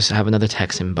don't want to just have another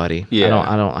texting buddy. Yeah.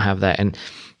 I don't have that. And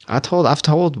I've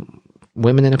told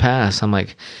women in the past, I'm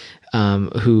like,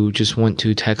 who just want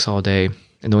to text all day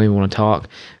and don't even want to talk.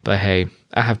 But hey,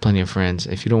 I have plenty of friends.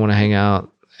 If you don't want to hang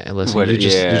out, listen, you're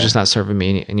just not serving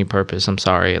me any purpose. I'm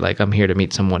sorry. Like, I'm here to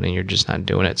meet someone, and you're just not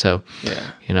doing it. So,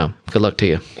 good luck to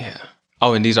you. Yeah.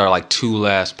 Oh, and these are like two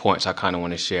last points I kind of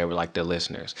want to share with like the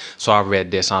listeners. So I read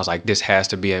this, and I was like, this has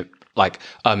to be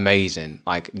amazing.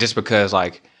 Like, just because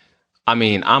like, I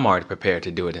mean, I'm already prepared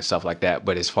to do it and stuff like that.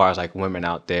 But as far as like women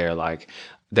out there, like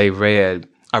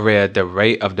I read the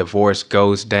rate of divorce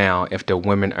goes down if the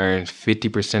woman earns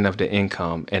 50% of the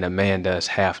income and a man does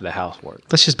half the housework.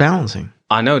 That's just balancing.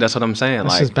 I know, that's what I'm saying.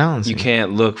 That's just balancing. You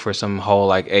can't look for some whole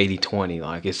like 80-20.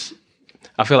 Like,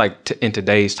 I feel like in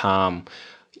today's time,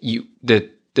 you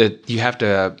have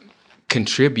to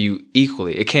contribute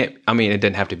equally. It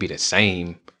doesn't have to be the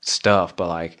same stuff, but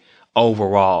like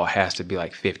overall it has to be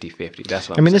like 50-50. That's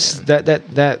what I'm saying. This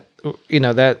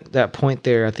that point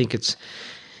there, I think it's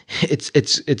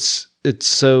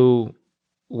so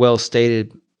well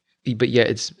stated, but yet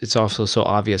it's also so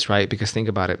obvious, right? Because think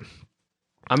about it.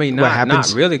 I mean,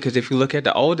 not really, because if you look at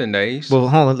the olden days. Well,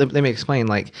 hold on. Let me explain.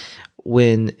 Like,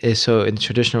 in a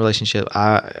traditional relationship,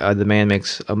 the man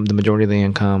makes the majority of the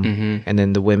income, and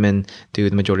then the women do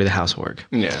the majority of the housework.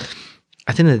 Yeah.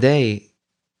 At the end of the day,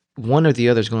 one or the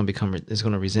other is going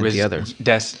to resent the other.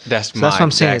 That's what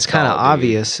I'm saying. It's kind of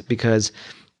obvious, because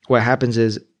what happens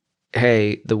is,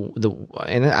 hey,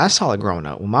 and I saw it growing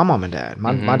up with my mom and dad.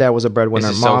 My dad was a breadwinner.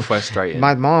 This is so frustrating.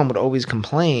 My mom would always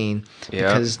complain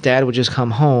because dad would just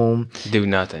come home, do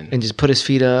nothing, and just put his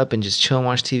feet up and just chill and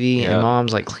watch TV. And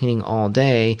mom's like cleaning all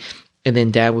day, and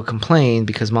then dad would complain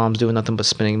because mom's doing nothing but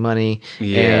spending money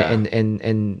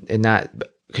and not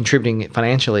contributing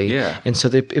financially. And so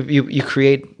you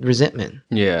create resentment.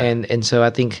 And so I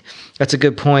think that's a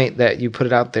good point that you put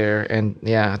it out there. And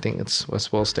I think it's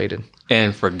well stated.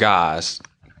 And for guys,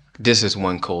 this is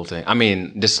one cool thing. I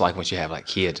mean, this is like once you have like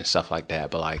kids and stuff like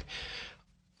that, but like,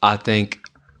 I think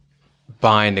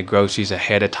buying the groceries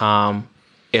ahead of time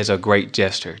is a great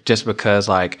gesture, just because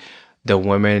like the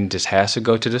woman just has to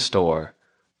go to the store,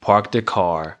 park their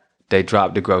car, they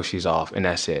drop the groceries off, and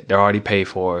that's it. They're already paid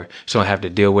for. She don't have to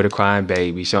deal with a crying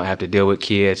baby. She don't have to deal with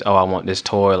kids. Oh, I want this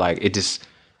toy. Like, it just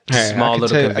small little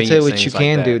convenience things. I tell you what you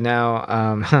can do now.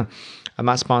 I'm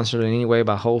not sponsored in any way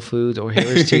by Whole Foods or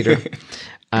Harris Teeter.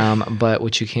 But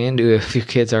what you can do if your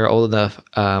kids are old enough,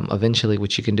 eventually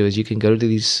what you can do is you can go to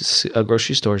these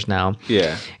grocery stores now.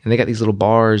 And they got these little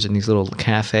bars and these little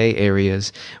cafe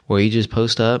areas where you just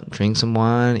post up, drink some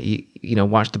wine, eat,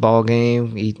 watch the ball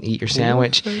game, eat your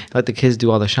sandwich, let the kids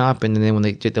do all the shopping, and then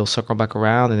when they'll circle back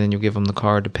around, and then you'll give them the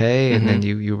card to pay, and then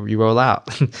you roll out.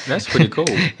 That's pretty cool.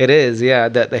 It is, yeah.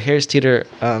 The Harris Teeter,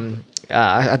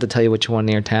 I have to tell you which one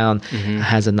near town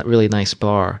has a really nice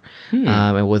bar,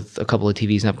 and with a couple of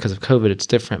TVs. Now because of COVID, it's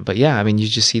different. But yeah, I mean, you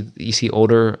see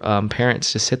older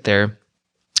parents just sit there,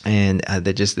 and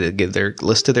they give their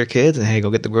list to their kids, and hey, go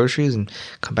get the groceries and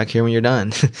come back here when you're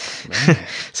done.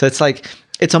 So it's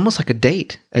almost like a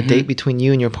date between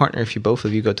you and your partner if you both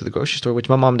of you go to the grocery store, which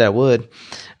my mom and dad would,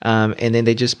 and then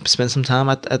they just spend some time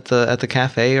at the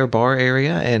cafe or bar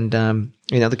area, and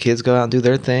the kids go out and do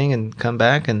their thing and come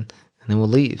back and then we'll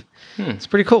leave. It's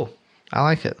pretty cool. I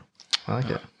like it.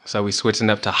 So we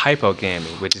switching up to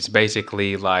hypogamy, which is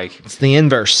basically like... It's the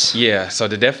inverse. Yeah. So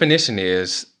the definition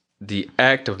is the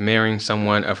act of marrying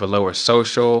someone of a lower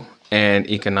social and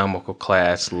economical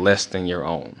class less than your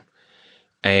own.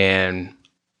 And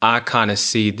I kind of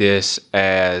see this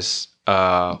as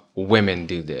women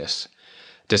do this,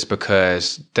 just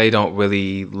because they don't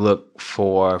really look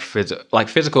for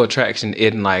physical attraction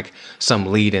isn't like some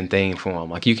leading thing for them.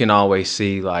 Like, you can always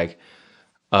see like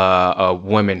a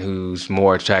woman who's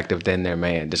more attractive than their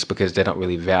man, just because they don't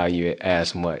really value it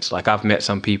as much. Like, I've met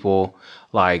some people,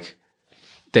 like,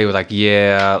 they were like,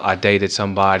 yeah, I dated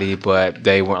somebody, but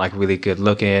they weren't like really good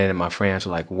looking. And my friends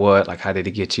were like, what? Like, how did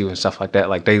he get you? And stuff like that.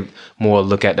 Like, they more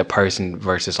look at the person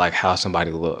versus like how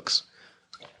somebody looks.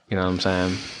 You know what I'm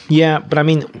saying? Yeah, but I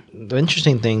mean, the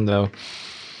interesting thing though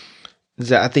is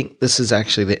that I think this is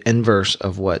actually the inverse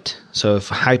of what. So if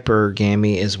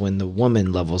hypergamy is when the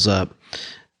woman levels up,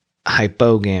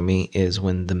 hypogamy is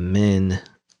when the men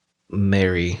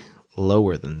marry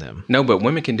lower than them. No, but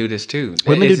women can do this too.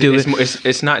 Women do it.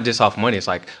 It's not just off money. It's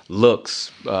like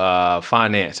looks,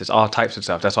 finance. It's all types of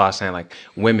stuff. That's why I was saying like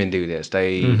women do this.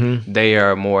 They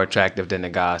are more attractive than the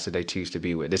guys that they choose to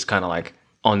be with. It's kind of like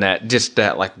on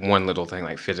that like one little thing,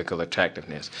 like physical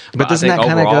attractiveness. But doesn't that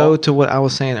kind of go to what I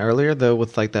was saying earlier though,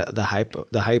 with like the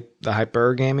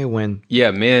hypergamy when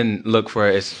men look for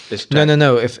it's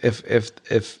no.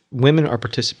 If women are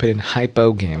participating in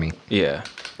hypogamy,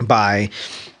 by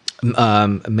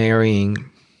marrying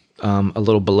a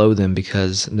little below them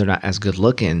because they're not as good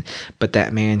looking, but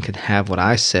that man could have what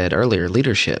I said earlier: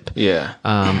 leadership, Yeah.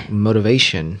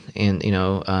 motivation, and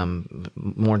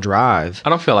more drive. I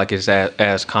don't feel like it's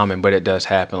as common, but it does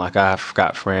happen. Like I've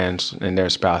got friends and their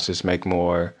spouses make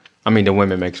more. I mean, the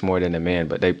women makes more than the men,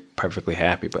 but they perfectly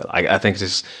happy. But I think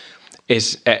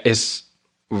it's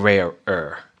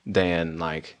rarer than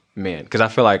like men, because I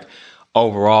feel like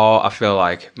overall, I feel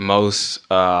like most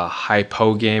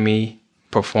hypogamy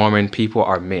performing people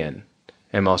are men,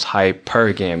 and most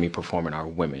hypergamy performing are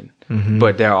women.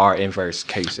 But there are inverse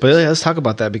cases. But let's talk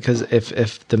about that, because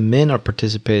if the men are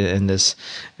participating in this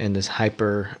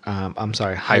hypo,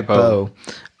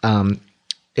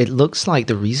 it looks like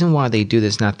the reason why they do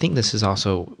this, and I think this is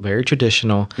also very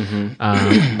traditional, and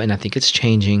I think it's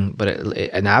changing. But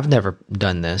and I've never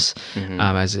done this,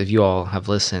 as if you all have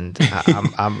listened,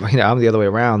 I'm the other way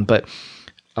around. But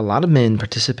a lot of men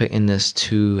participate in this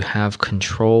to have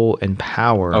control and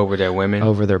power over their women,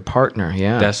 over their partner.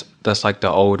 Yeah, that's like the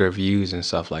older views and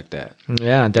stuff like that.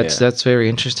 Yeah, that's very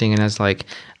interesting. And it's like,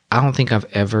 I don't think I've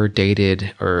ever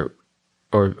dated or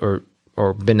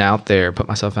been out there, put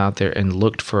myself out there and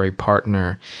looked for a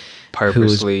partner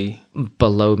purposely who's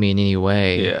below me in any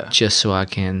way, just so I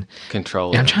can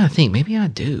control. I'm trying to think, maybe I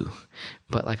do,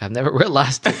 but like I've never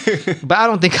realized it. But I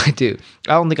don't think I do.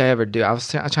 I don't think I ever do. I'm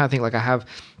trying to think, like I have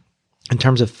in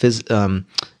terms of physical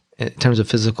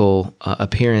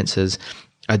appearances.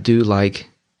 I do like.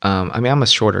 I mean, I'm a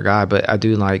shorter guy, but I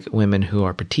do like women who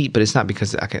are petite. But it's not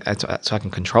because I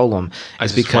can control them.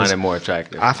 It's because find it more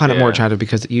attractive. I find it more attractive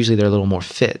because usually they're a little more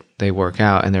fit. They work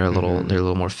out and they're a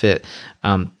little more fit.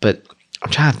 But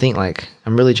I'm trying to think. Like,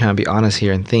 I'm really trying to be honest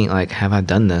here and think, like, have I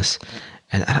done this?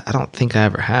 And I don't think I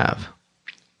ever have.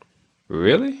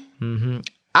 Really?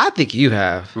 I think you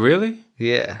have. Really?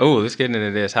 Yeah. Oh, let's get into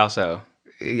this. How so?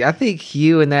 I think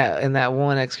you and that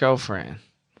one ex-girlfriend.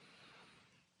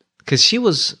 Because she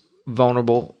was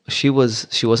vulnerable, she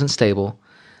wasn't stable,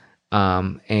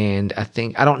 and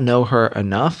I don't know her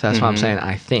enough. That's what I'm saying.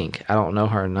 I don't know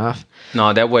her enough.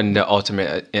 No, that wasn't the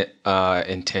ultimate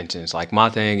intentions. Like, my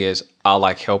thing is, I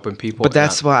like helping people, but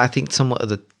that's why I think somewhat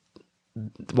of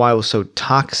why it was so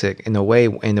toxic in a way,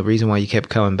 and the reason why you kept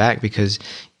coming back, because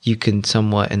you can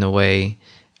somewhat in a way,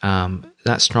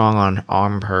 not strong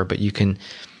arm her, but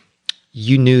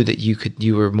you knew that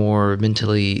you were more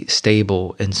mentally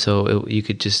stable, and so you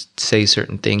could just say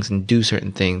certain things and do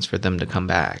certain things for them to come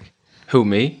back. Who,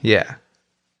 me? Yeah.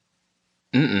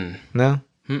 No?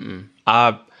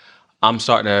 I'm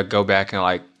starting to go back and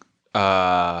like,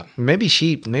 maybe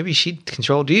she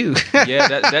controlled you. yeah,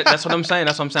 that's what I'm saying.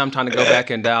 That's what I'm saying. I'm trying to go back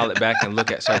and dial it back and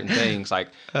look at certain things. Like,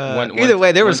 either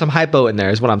way, there was some hypo in there,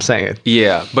 is what I'm saying.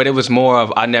 Yeah, but it was more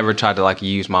of, I never tried to like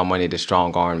use my money to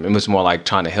strong arm. It was more like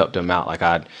trying to help them out. Like,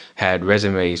 I had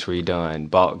resumes redone,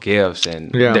 bought gifts,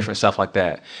 and different stuff like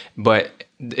that. But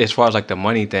as far as like the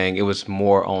money thing, it was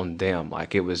more on them.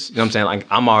 Like, it was, you know what I'm saying? Like,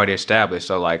 I'm already established,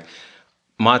 so like,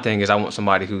 my thing is, I want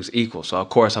somebody who's equal. So of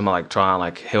course I'm gonna like try and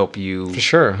like help you, for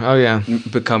sure. Oh yeah,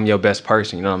 become your best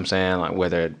person. You know what I'm saying? Like,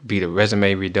 whether it be the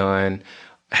resume redone,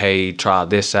 hey, try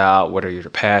this out. What are your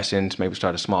passions? Maybe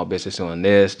start a small business doing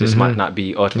this. This might not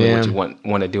be ultimately what you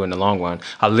want to do in the long run.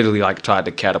 I literally like tried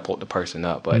to catapult the person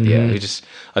up, but yeah, it's just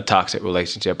a toxic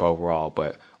relationship overall.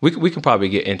 But we can probably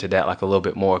get into that like a little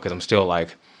bit more, because I'm still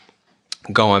like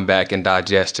going back and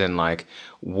digesting like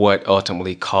what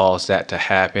ultimately caused that to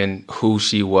happen, who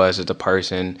she was as a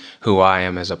person, who I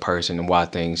am as a person, and why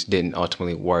things didn't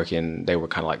ultimately work and they were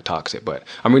kind of like toxic. But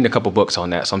I'm reading a couple books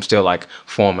on that, so I'm still like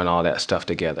forming all that stuff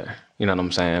together. You know what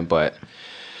I'm saying? But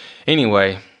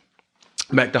anyway,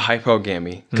 back to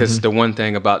hypogamy, because the one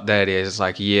thing about that is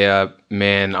like, yeah,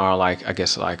 men are like, I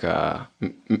guess like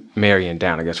marrying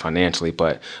down, I guess financially.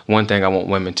 But one thing I want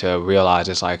women to realize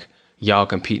is like, y'all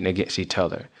competing against each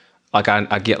other. Like,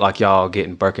 I get like y'all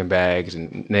getting Birkin bags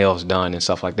and nails done and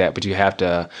stuff like that, but you have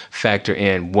to factor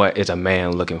in what is a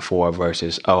man looking for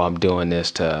versus, oh, I'm doing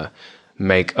this to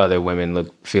make other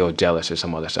women feel jealous or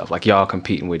some other stuff. Like, y'all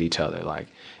competing with each other. Like,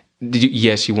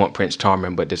 yes, you want Prince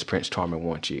Charming, but does Prince Charming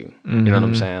want you? You know what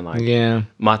I'm saying? Like,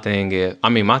 my thing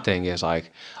is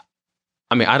like,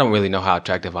 I mean, I don't really know how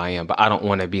attractive I am, but I don't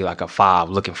want to be like a 5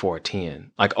 looking for a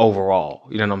 10, like overall.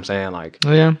 You know what I'm saying? Like,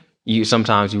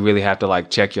 sometimes you really have to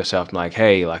like check yourself and like,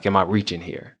 hey, like, am I reaching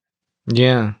here?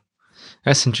 Yeah.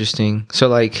 That's interesting. So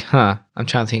like, I'm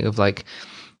trying to think of like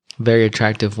very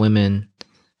attractive women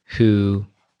who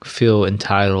feel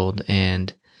entitled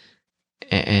and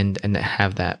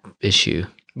have that issue.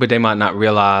 But they might not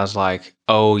realize like,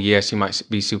 oh yes, you might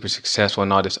be super successful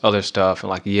and all this other stuff. And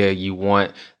like, yeah, you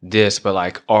want this, but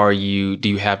like, do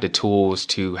you have the tools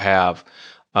to have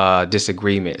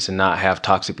disagreements and not have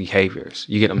toxic behaviors.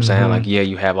 You get what I'm saying? Like, yeah,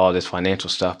 you have all this financial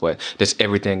stuff, but does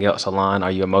everything else align?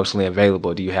 Are you emotionally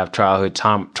available? Do you have childhood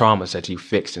traumas that you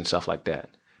fixed and stuff like that?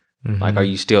 Like, are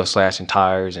you still slashing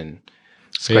tires and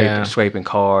scraping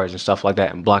cars and stuff like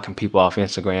that and blocking people off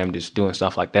Instagram, just doing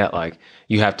stuff like that? Like,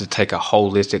 you have to take a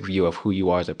holistic view of who you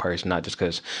are as a person, not just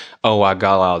because, oh, I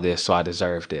got all this, so I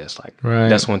deserve this. Like,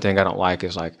 that's one thing I don't like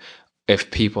is like,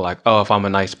 if people like, oh, if I'm a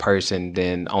nice person,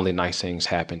 then only nice things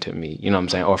happen to me. You know what I'm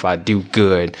saying? Or if I do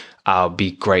good, I'll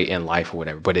be great in life or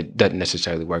whatever. But it doesn't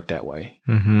necessarily work that way.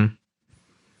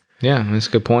 Yeah, that's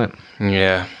a good point.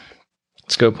 Yeah.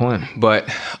 It's a good point. But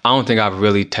I don't think I've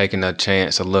really taken a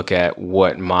chance to look at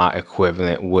what my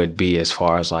equivalent would be as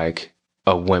far as like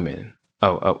a woman. You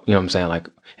know what I'm saying? Like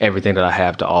everything that I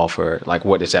have to offer, like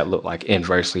what does that look like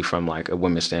inversely from like a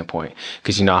women's standpoint?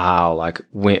 Because you know how like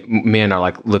when men are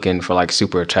like looking for like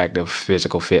super attractive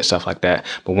physical fit, stuff like that,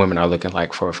 but women are looking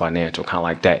like for financial, kind of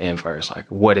like that inverse. Like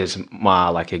what is my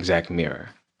like exact mirror?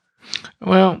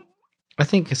 Well, I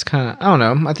think it's kind of, I don't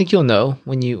know. I think you'll know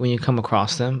when you come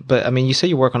across them. But I mean, you say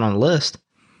you're working on a list.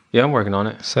 Yeah, I'm working on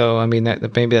it. So I mean,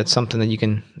 that maybe that's something that you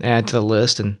can add to the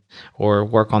list or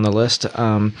work on the list.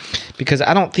 Because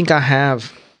I don't think I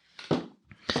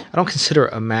don't consider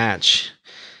a match.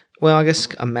 Well, I guess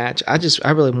a match. I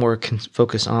really more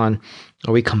focus on,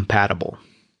 are we compatible,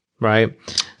 right?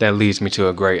 That leads me to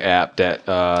a great app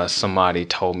that somebody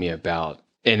told me about.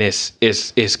 And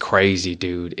it's crazy,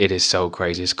 dude. It is so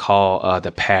crazy. It's called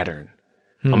The Pattern.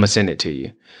 I'm gonna send it to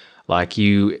you. Like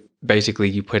you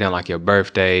put in like your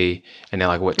birthday and then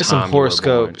like what There's time some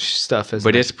horoscope stuff,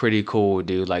 but it's pretty cool,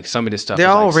 dude. Like some of this stuff they're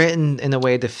is all like, written in a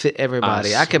way to fit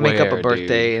everybody. I can make up a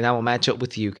birthday, dude. And I will match up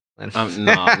with you. No,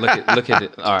 look at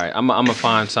it. All right, I'm gonna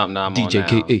find something that I'm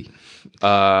DJ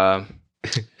on now.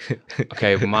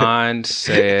 Okay, mine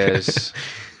says.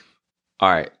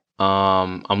 All right.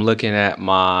 I'm looking at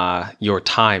your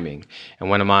timing,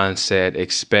 and one of mine said,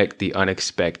 expect the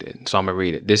unexpected. So I'm gonna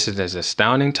read it. This is an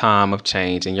astounding time of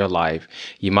change in your life.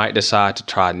 You might decide to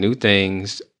try new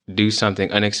things, do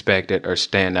something unexpected, or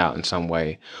stand out in some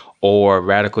way. Or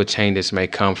radical changes may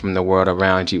come from the world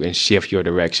around you and shift your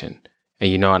direction.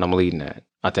 And you know what I'm leading at,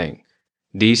 I think.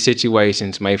 These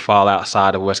situations may fall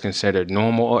outside of what's considered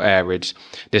normal or average.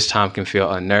 This time can feel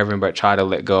unnerving, but try to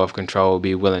let go of control.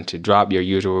 Be willing to drop your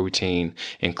usual routine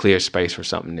and clear space for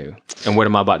something new. And what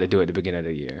am I about to do at the beginning of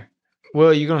the year?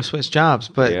 Well, you're going to switch jobs,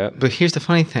 but here's the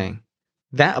funny thing.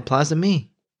 That applies to me.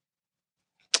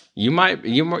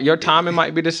 Your timing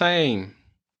might be the same.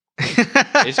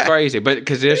 It's crazy, but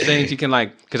because there's things you can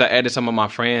like, because I added some of my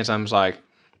friends, I'm just like,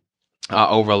 I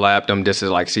overlapped them just to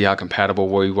like see how compatible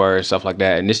we were and stuff like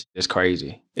that. And this is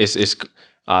crazy.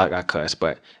 I cuss,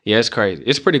 but yeah, it's crazy.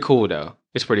 It's pretty cool though.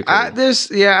 It's pretty cool. You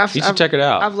should check it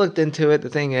out. I've looked into it. The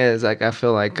thing is, like, I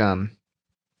feel like, them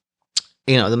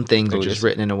things are just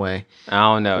written in a way. I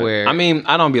don't know. I mean,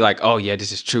 I don't be like, oh yeah,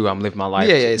 this is true. I'm living my life.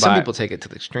 Yeah. Some people take it to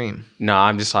the extreme. No,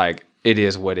 I'm just like, it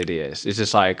is what it is. It's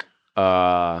just like,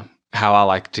 how I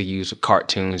like to use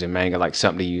cartoons and manga, like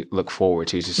something you look forward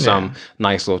to. Just some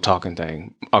nice little talking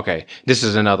thing. Okay, this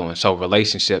is another one. So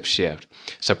relationship shift.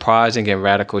 Surprising and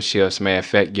radical shifts may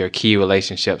affect your key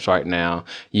relationships right now.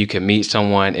 You can meet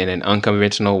someone in an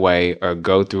unconventional way or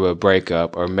go through a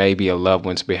breakup, or maybe a loved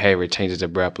one's behavior changes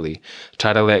abruptly.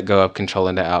 Try to let go of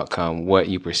controlling the outcome. What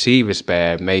you perceive as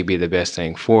bad may be the best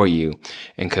thing for you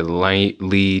and could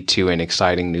lead to an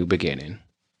exciting new beginning.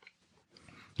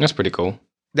 That's pretty cool.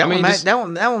 That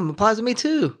one applies to me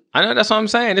too. I know, that's what I'm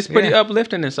saying. It's pretty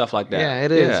uplifting and stuff like that. Yeah,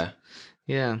 it is.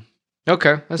 Yeah.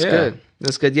 Okay, that's good.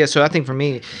 That's good. Yeah, so I think for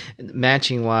me,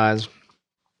 matching wise,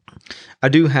 I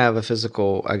do have a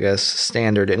physical, I guess,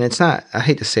 standard, and it's not. I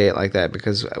hate to say it like that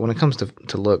because when it comes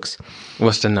to looks,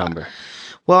 what's the number?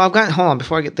 Well, hold on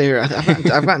before I get there.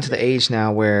 I've gotten to the age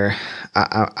now where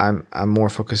I'm more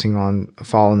focusing on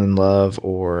falling in love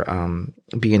or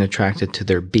being attracted to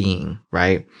their being,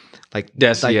 right?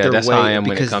 That's how I am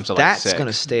when it comes to like that's sex.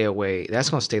 Gonna stay away. That's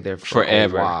gonna stay there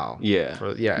forever. A while. Yeah,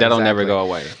 that'll never go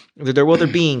away. Their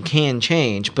being can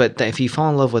change, but if you fall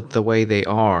in love with the way they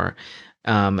are,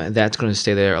 that's going to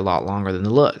stay there a lot longer than the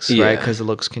looks, right? Because the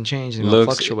looks can change and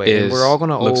fluctuate. And we're all going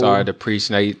to looks are a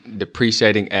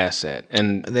depreciating asset,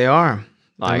 and they are.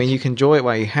 I mean, you can enjoy it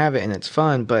while you have it, and it's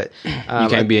fun, but you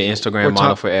can't be an Instagram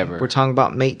model forever. We're talking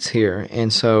about mates here,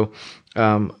 and so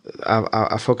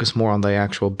I focus more on the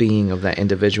actual being of that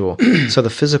individual. So the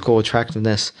physical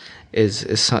attractiveness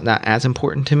is not as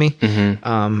important to me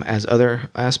as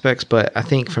other aspects, but I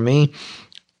think for me,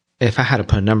 if I had to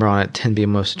put a number on it, 10 being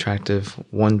most attractive,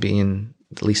 1 being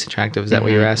the least attractive. Is that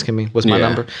what you're asking me? What's my Yeah.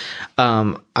 number?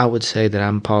 I would say that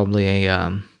I'm probably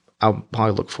I'll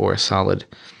probably look for a solid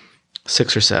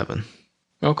 6 or 7.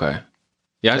 Okay.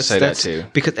 Yeah, I'd say that too.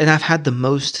 Because, and I've had the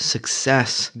most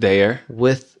success There.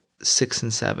 with 6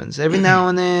 and 7s. Every now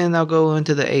and then I'll go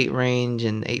into the 8 range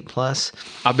and 8 plus.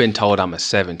 I've been told I'm a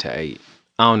 7 to 8.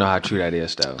 I don't know how true that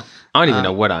is though. I don't even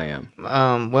know what I am.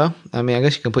 Well, I mean, I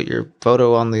guess you can put your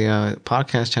photo on the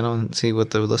podcast channel and see what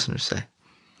the listeners say.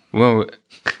 Well,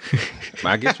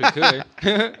 I guess we could.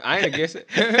 I ain't against it.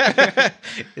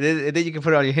 And then you can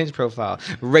put it on your Hinge profile.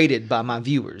 Rated by my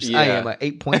viewers. I Yeah. am a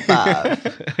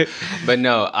 8.5. But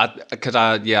no, I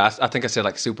think I said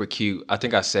like super cute. I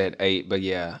think I said 8, but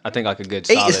yeah, I think like a good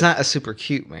 8 solid. is not a super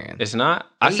cute, man. It's not.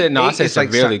 I 8 said no. I said is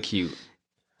like severely cute.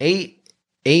 8,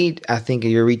 I think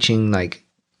you're reaching like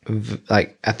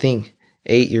I think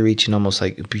 8 you're reaching almost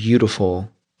like beautiful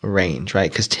range,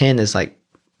 right? Because 10 is like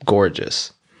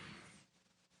gorgeous.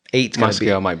 8's My gonna be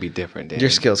scale might be different. Then. your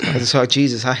skills. So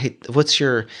Jesus, I hate. What's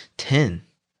your 10?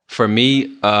 For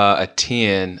me, a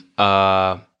 10.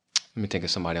 Let me think of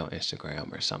somebody on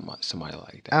Instagram or somebody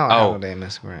like that. I don't have no damn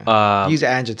Instagram. Use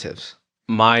adjectives.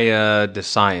 Maya, the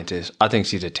scientist. I think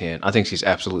she's a 10. I think she's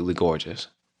absolutely gorgeous.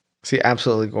 See,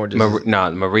 absolutely gorgeous.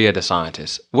 Maria the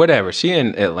scientist. Whatever. She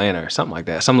in Atlanta or something like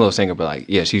that. Some little singer, but like,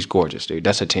 yeah, she's gorgeous, dude.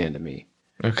 That's a 10 to me.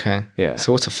 Okay. Yeah.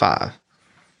 So what's a 5?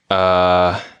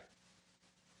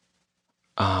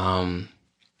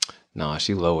 No,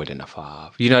 she lower than a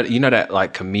 5. You know that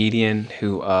like comedian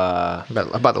who I'm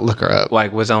about to look her up.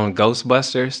 like was on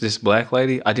Ghostbusters, this black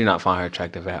lady? I do not find her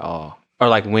attractive at all. Or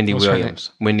like Wendy What's her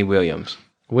Williams. Wendy Williams.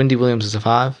 Wendy Williams is a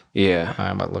 5? Yeah. All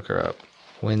right, I'm about to look her up.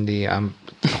 Wendy, I'm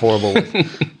horrible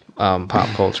with pop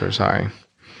culture. Sorry.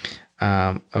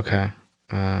 Okay.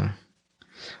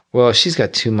 Well, she's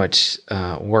got too much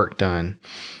work done.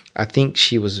 I think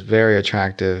she was very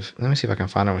attractive. Let me see if I can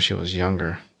find her when she was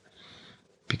younger,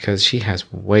 because she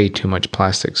has way too much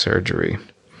plastic surgery.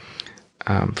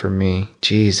 For me,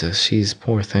 Jesus, she's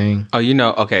poor thing. Oh,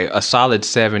 okay, a solid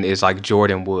 7 is like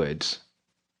Jordan Woods.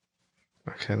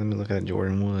 Okay, let me look at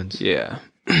Jordan Woods. Yeah.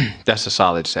 That's a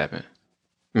solid 7.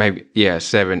 Maybe, yeah,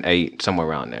 7, 8, somewhere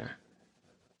around there.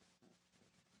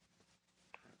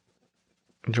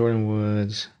 Jordan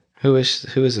Woods. Who is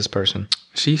this person?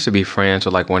 She used to be friends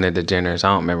with like one of the Jenners. I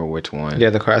don't remember which one.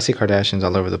 Yeah, I see Kardashians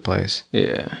all over the place.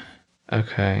 Yeah.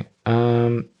 Okay.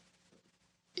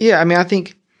 Yeah, I mean, I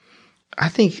think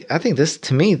this,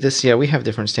 to me, yeah, we have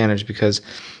different standards, because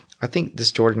I think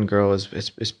this Jordan girl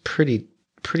is pretty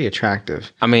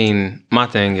attractive. I mean, my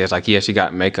thing is like, yeah, she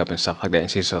got makeup and stuff like that,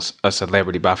 and she's a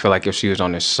celebrity. But I feel like if she was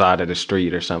on the side of the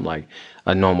street or something, like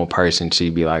a normal person,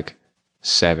 she'd be like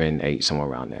 7, 8, somewhere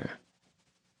around there.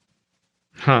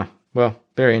 Huh. Well,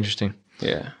 very interesting.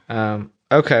 Yeah.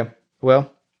 Okay.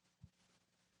 Well.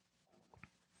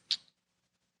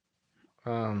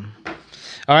 All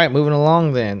right. Moving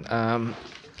along then.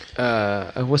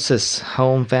 What's this?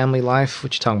 Home, family, life?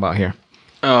 What you talking about here?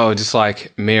 Oh, just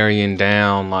like marrying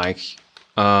down, like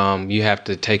you have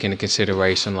to take into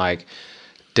consideration, like,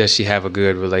 does she have a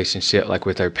good relationship, like,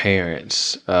 with her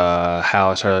parents?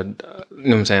 How is her, you know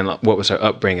what I'm saying? Like, what was her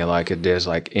upbringing like? If there's,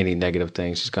 like, any negative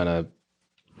things she's going to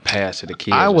pass to the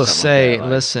kids. I will say, like that,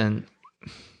 like, listen,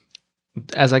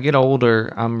 as I get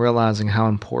older, I'm realizing how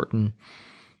important.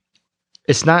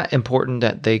 It's not important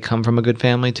that they come from a good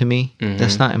family to me. Mm-hmm.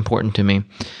 That's not important to me.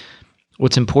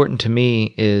 What's important to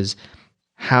me is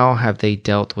how have they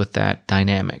dealt with that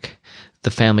dynamic, the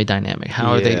family dynamic?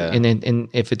 How are they? And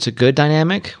if it's a good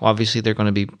dynamic, obviously they're going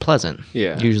to be pleasant.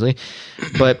 Yeah. Usually,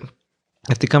 but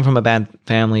if they come from a bad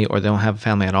family or they don't have a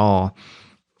family at all,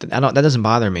 that doesn't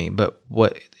bother me. But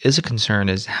what is a concern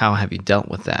is how have you dealt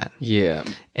with that? Yeah.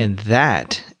 And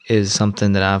that is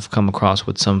something that I've come across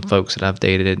with some folks that I've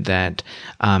dated that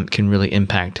can really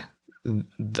impact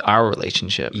our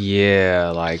relationship.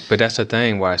 Yeah, like, but that's the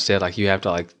thing where I said, like, you have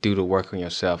to like do the work on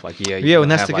yourself. Like, yeah,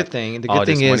 and that's the good thing. The good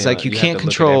thing is, like, you can't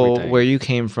control where you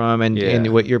came from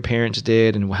and what your parents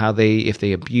did and how if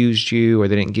they abused you or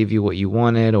they didn't give you what you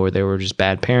wanted or they were just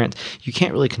bad parents. You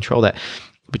can't really control that.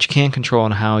 But you can control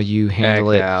on how you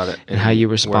handle it and how you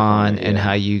respond and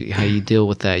how you deal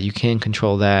with that. You can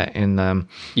control that. And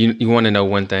you want to know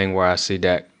one thing where I see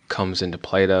that comes into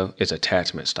play though is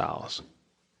attachment styles.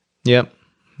 Yep,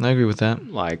 I agree with that.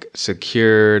 Like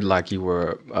secured, like you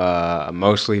were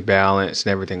emotionally balanced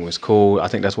and everything was cool. I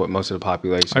think that's what most of the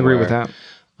population. I agree with that.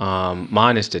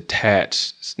 Mine is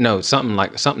detached. No, something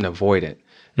avoidant.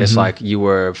 It's like you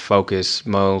were focused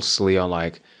mostly on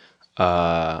like.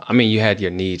 I mean, you had your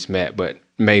needs met, but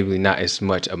maybe not as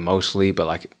much emotionally, but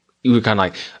like you would kind of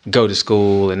like go to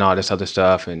school and all this other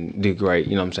stuff and do great,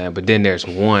 you know what I'm saying? But then there's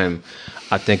one,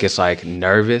 I think it's like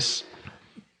nervous.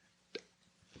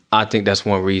 I think that's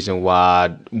one reason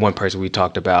why one person we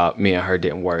talked about, me and her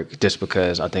didn't work, just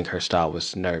because I think her style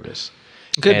was nervous.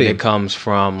 Could be. It comes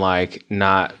from like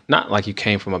not like you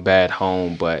came from a bad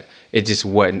home, but it just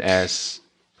wasn't as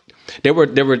there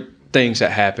were things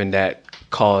that happened that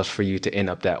caused for you to end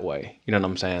up that way. You know what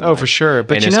I'm saying? Oh, for sure.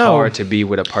 But and it's hard to be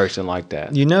with a person like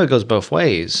that. You know, it goes both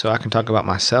ways. So I can talk about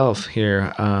myself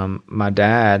here. My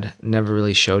dad never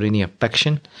really showed any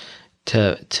affection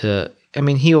to. I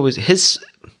mean, he always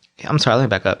I'm sorry, let me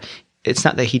back up. It's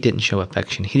not that he didn't show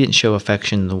affection. He didn't show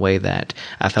affection the way that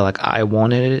I felt like I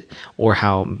wanted it, or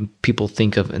how people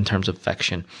think of in terms of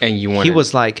affection. And he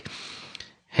was like,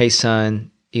 "Hey,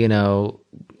 son, you know,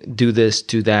 do this,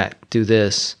 do that, do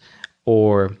this,"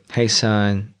 or "Hey,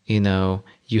 son, you know,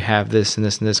 you have this and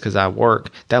this and this because I work."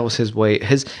 That was his way.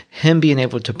 Him being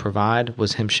able to provide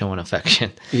was him showing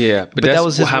affection. Yeah, but that's that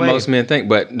was his how way. most men think.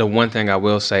 But the one thing I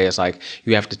will say is like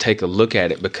you have to take a look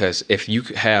at it, because if you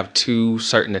have two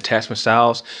certain attachment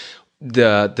styles,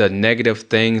 the negative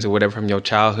things or whatever from your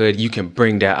childhood, you can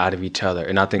bring that out of each other.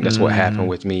 And I think that's what happened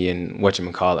with me and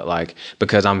whatchamacallit, like,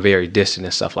 because I'm very distant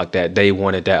and stuff like that. They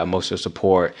wanted that emotional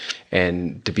support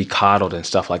and to be coddled and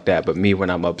stuff like that. But me, when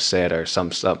I'm upset or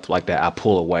some stuff like that, I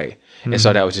pull away. And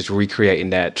so that was just recreating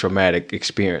that traumatic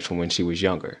experience from when she was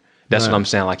younger. That's what I'm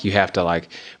saying. Like, you have to like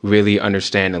really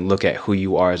understand and look at who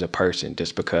you are as a person,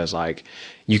 just because like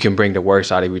you can bring the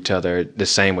worst out of each other the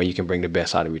same way you can bring the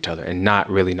best out of each other and not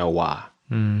really know why.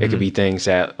 It could be things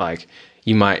that like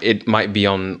it might be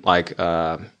on like,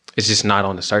 it's just not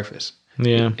on the surface.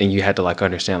 Yeah. And you have to like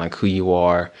understand like who you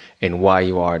are and why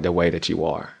you are the way that you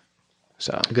are.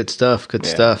 So Good stuff. Good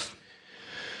stuff.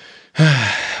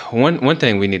 one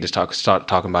thing we need to start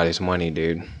talking about is money,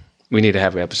 dude. We need to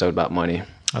have an episode about money.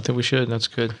 I think we should. That's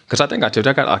good. Because I think I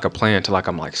got like a plan till like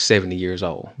I'm like 70 years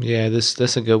old. Yeah,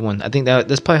 that's a good one. I think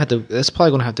that's probably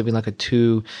going to have to be like a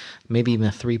 2, maybe even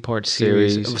a 3-part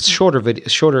series. Shorter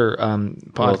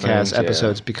podcast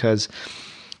episodes, because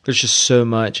there's just so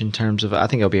much in terms of. I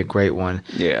think it'll be a great one.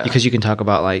 Yeah. Because you can talk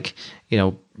about like, you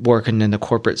know, working in the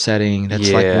corporate setting.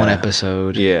 That's like one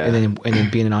episode. Yeah. And then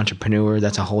being an entrepreneur,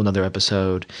 that's a whole nother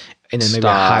episode. And then maybe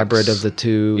Stocks. a hybrid of the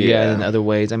two. Yeah. In other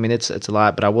ways. I mean, it's a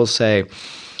lot. But I will say,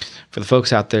 for the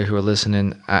folks out there who are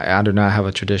listening, I do not have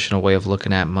a traditional way of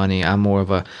looking at money. I'm more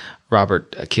of a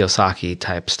Robert Kiyosaki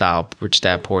type style, Rich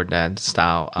Dad Poor Dad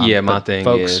style. My thing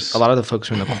is a lot of the folks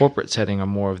who are in the corporate setting are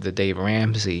more of the Dave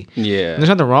Ramsey. Yeah, and there's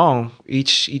nothing wrong.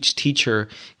 Each teacher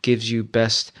gives you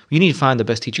best. You need to find the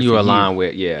best teacher you for align you.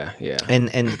 with. Yeah.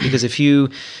 And because if you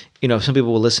know, some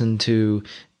people will listen to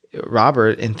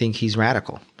Robert and think he's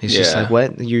radical. He's just like,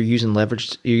 what? You're using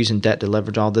leverage, you're using debt to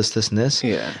leverage all this and this.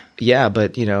 Yeah,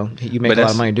 but you know, you make a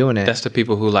lot of money doing it. That's the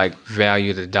people who like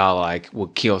value the dollar, like will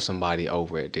kill somebody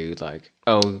over it, dude. Like,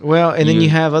 oh, well, and then you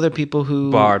have other people who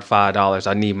borrowed $5.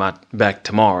 I need my back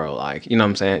tomorrow. Like, you know what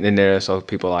I'm saying? And there's so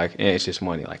people like, it's just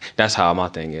money. Like, that's how my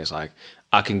thing is. Like,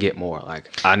 I can get more. Like,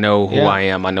 I know who I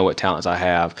am. I know what talents I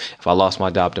have. If I lost my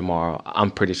job tomorrow,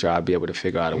 I'm pretty sure I'd be able to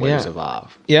figure out a way to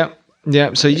survive.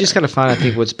 Yeah, so you just got to find, I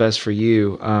think, what's best for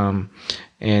you,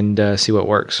 and see what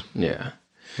works. Yeah.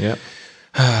 Yep.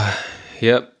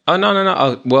 Yep. Oh, no.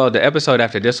 Oh, well, the episode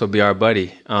after this will be our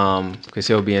buddy, because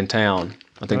he'll be in town.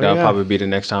 I think that'll probably be the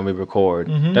next time we record.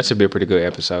 That should be a pretty good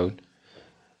episode.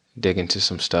 Dig into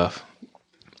some stuff.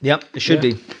 Yep, it should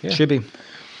be. Yeah. Should be.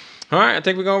 All right, I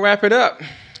think we're going to wrap it up.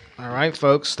 All right,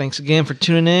 folks. Thanks again for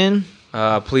tuning in.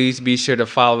 Please be sure to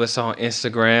follow us on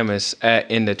Instagram. It's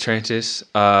at In the Trenches.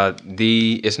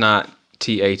 It's not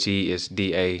THE, it's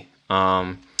DA.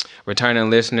 Returning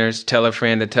listeners, tell a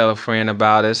friend to tell a friend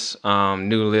about us.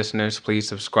 New listeners, please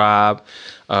subscribe,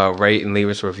 rate, and leave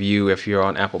us a review if you're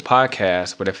on Apple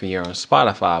Podcasts. But if you're on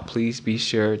Spotify, please be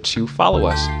sure to follow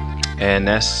us. And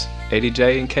that's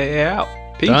ADJ and KA out.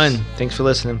 Peace. Done. Thanks for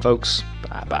listening, folks.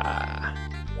 Bye-bye.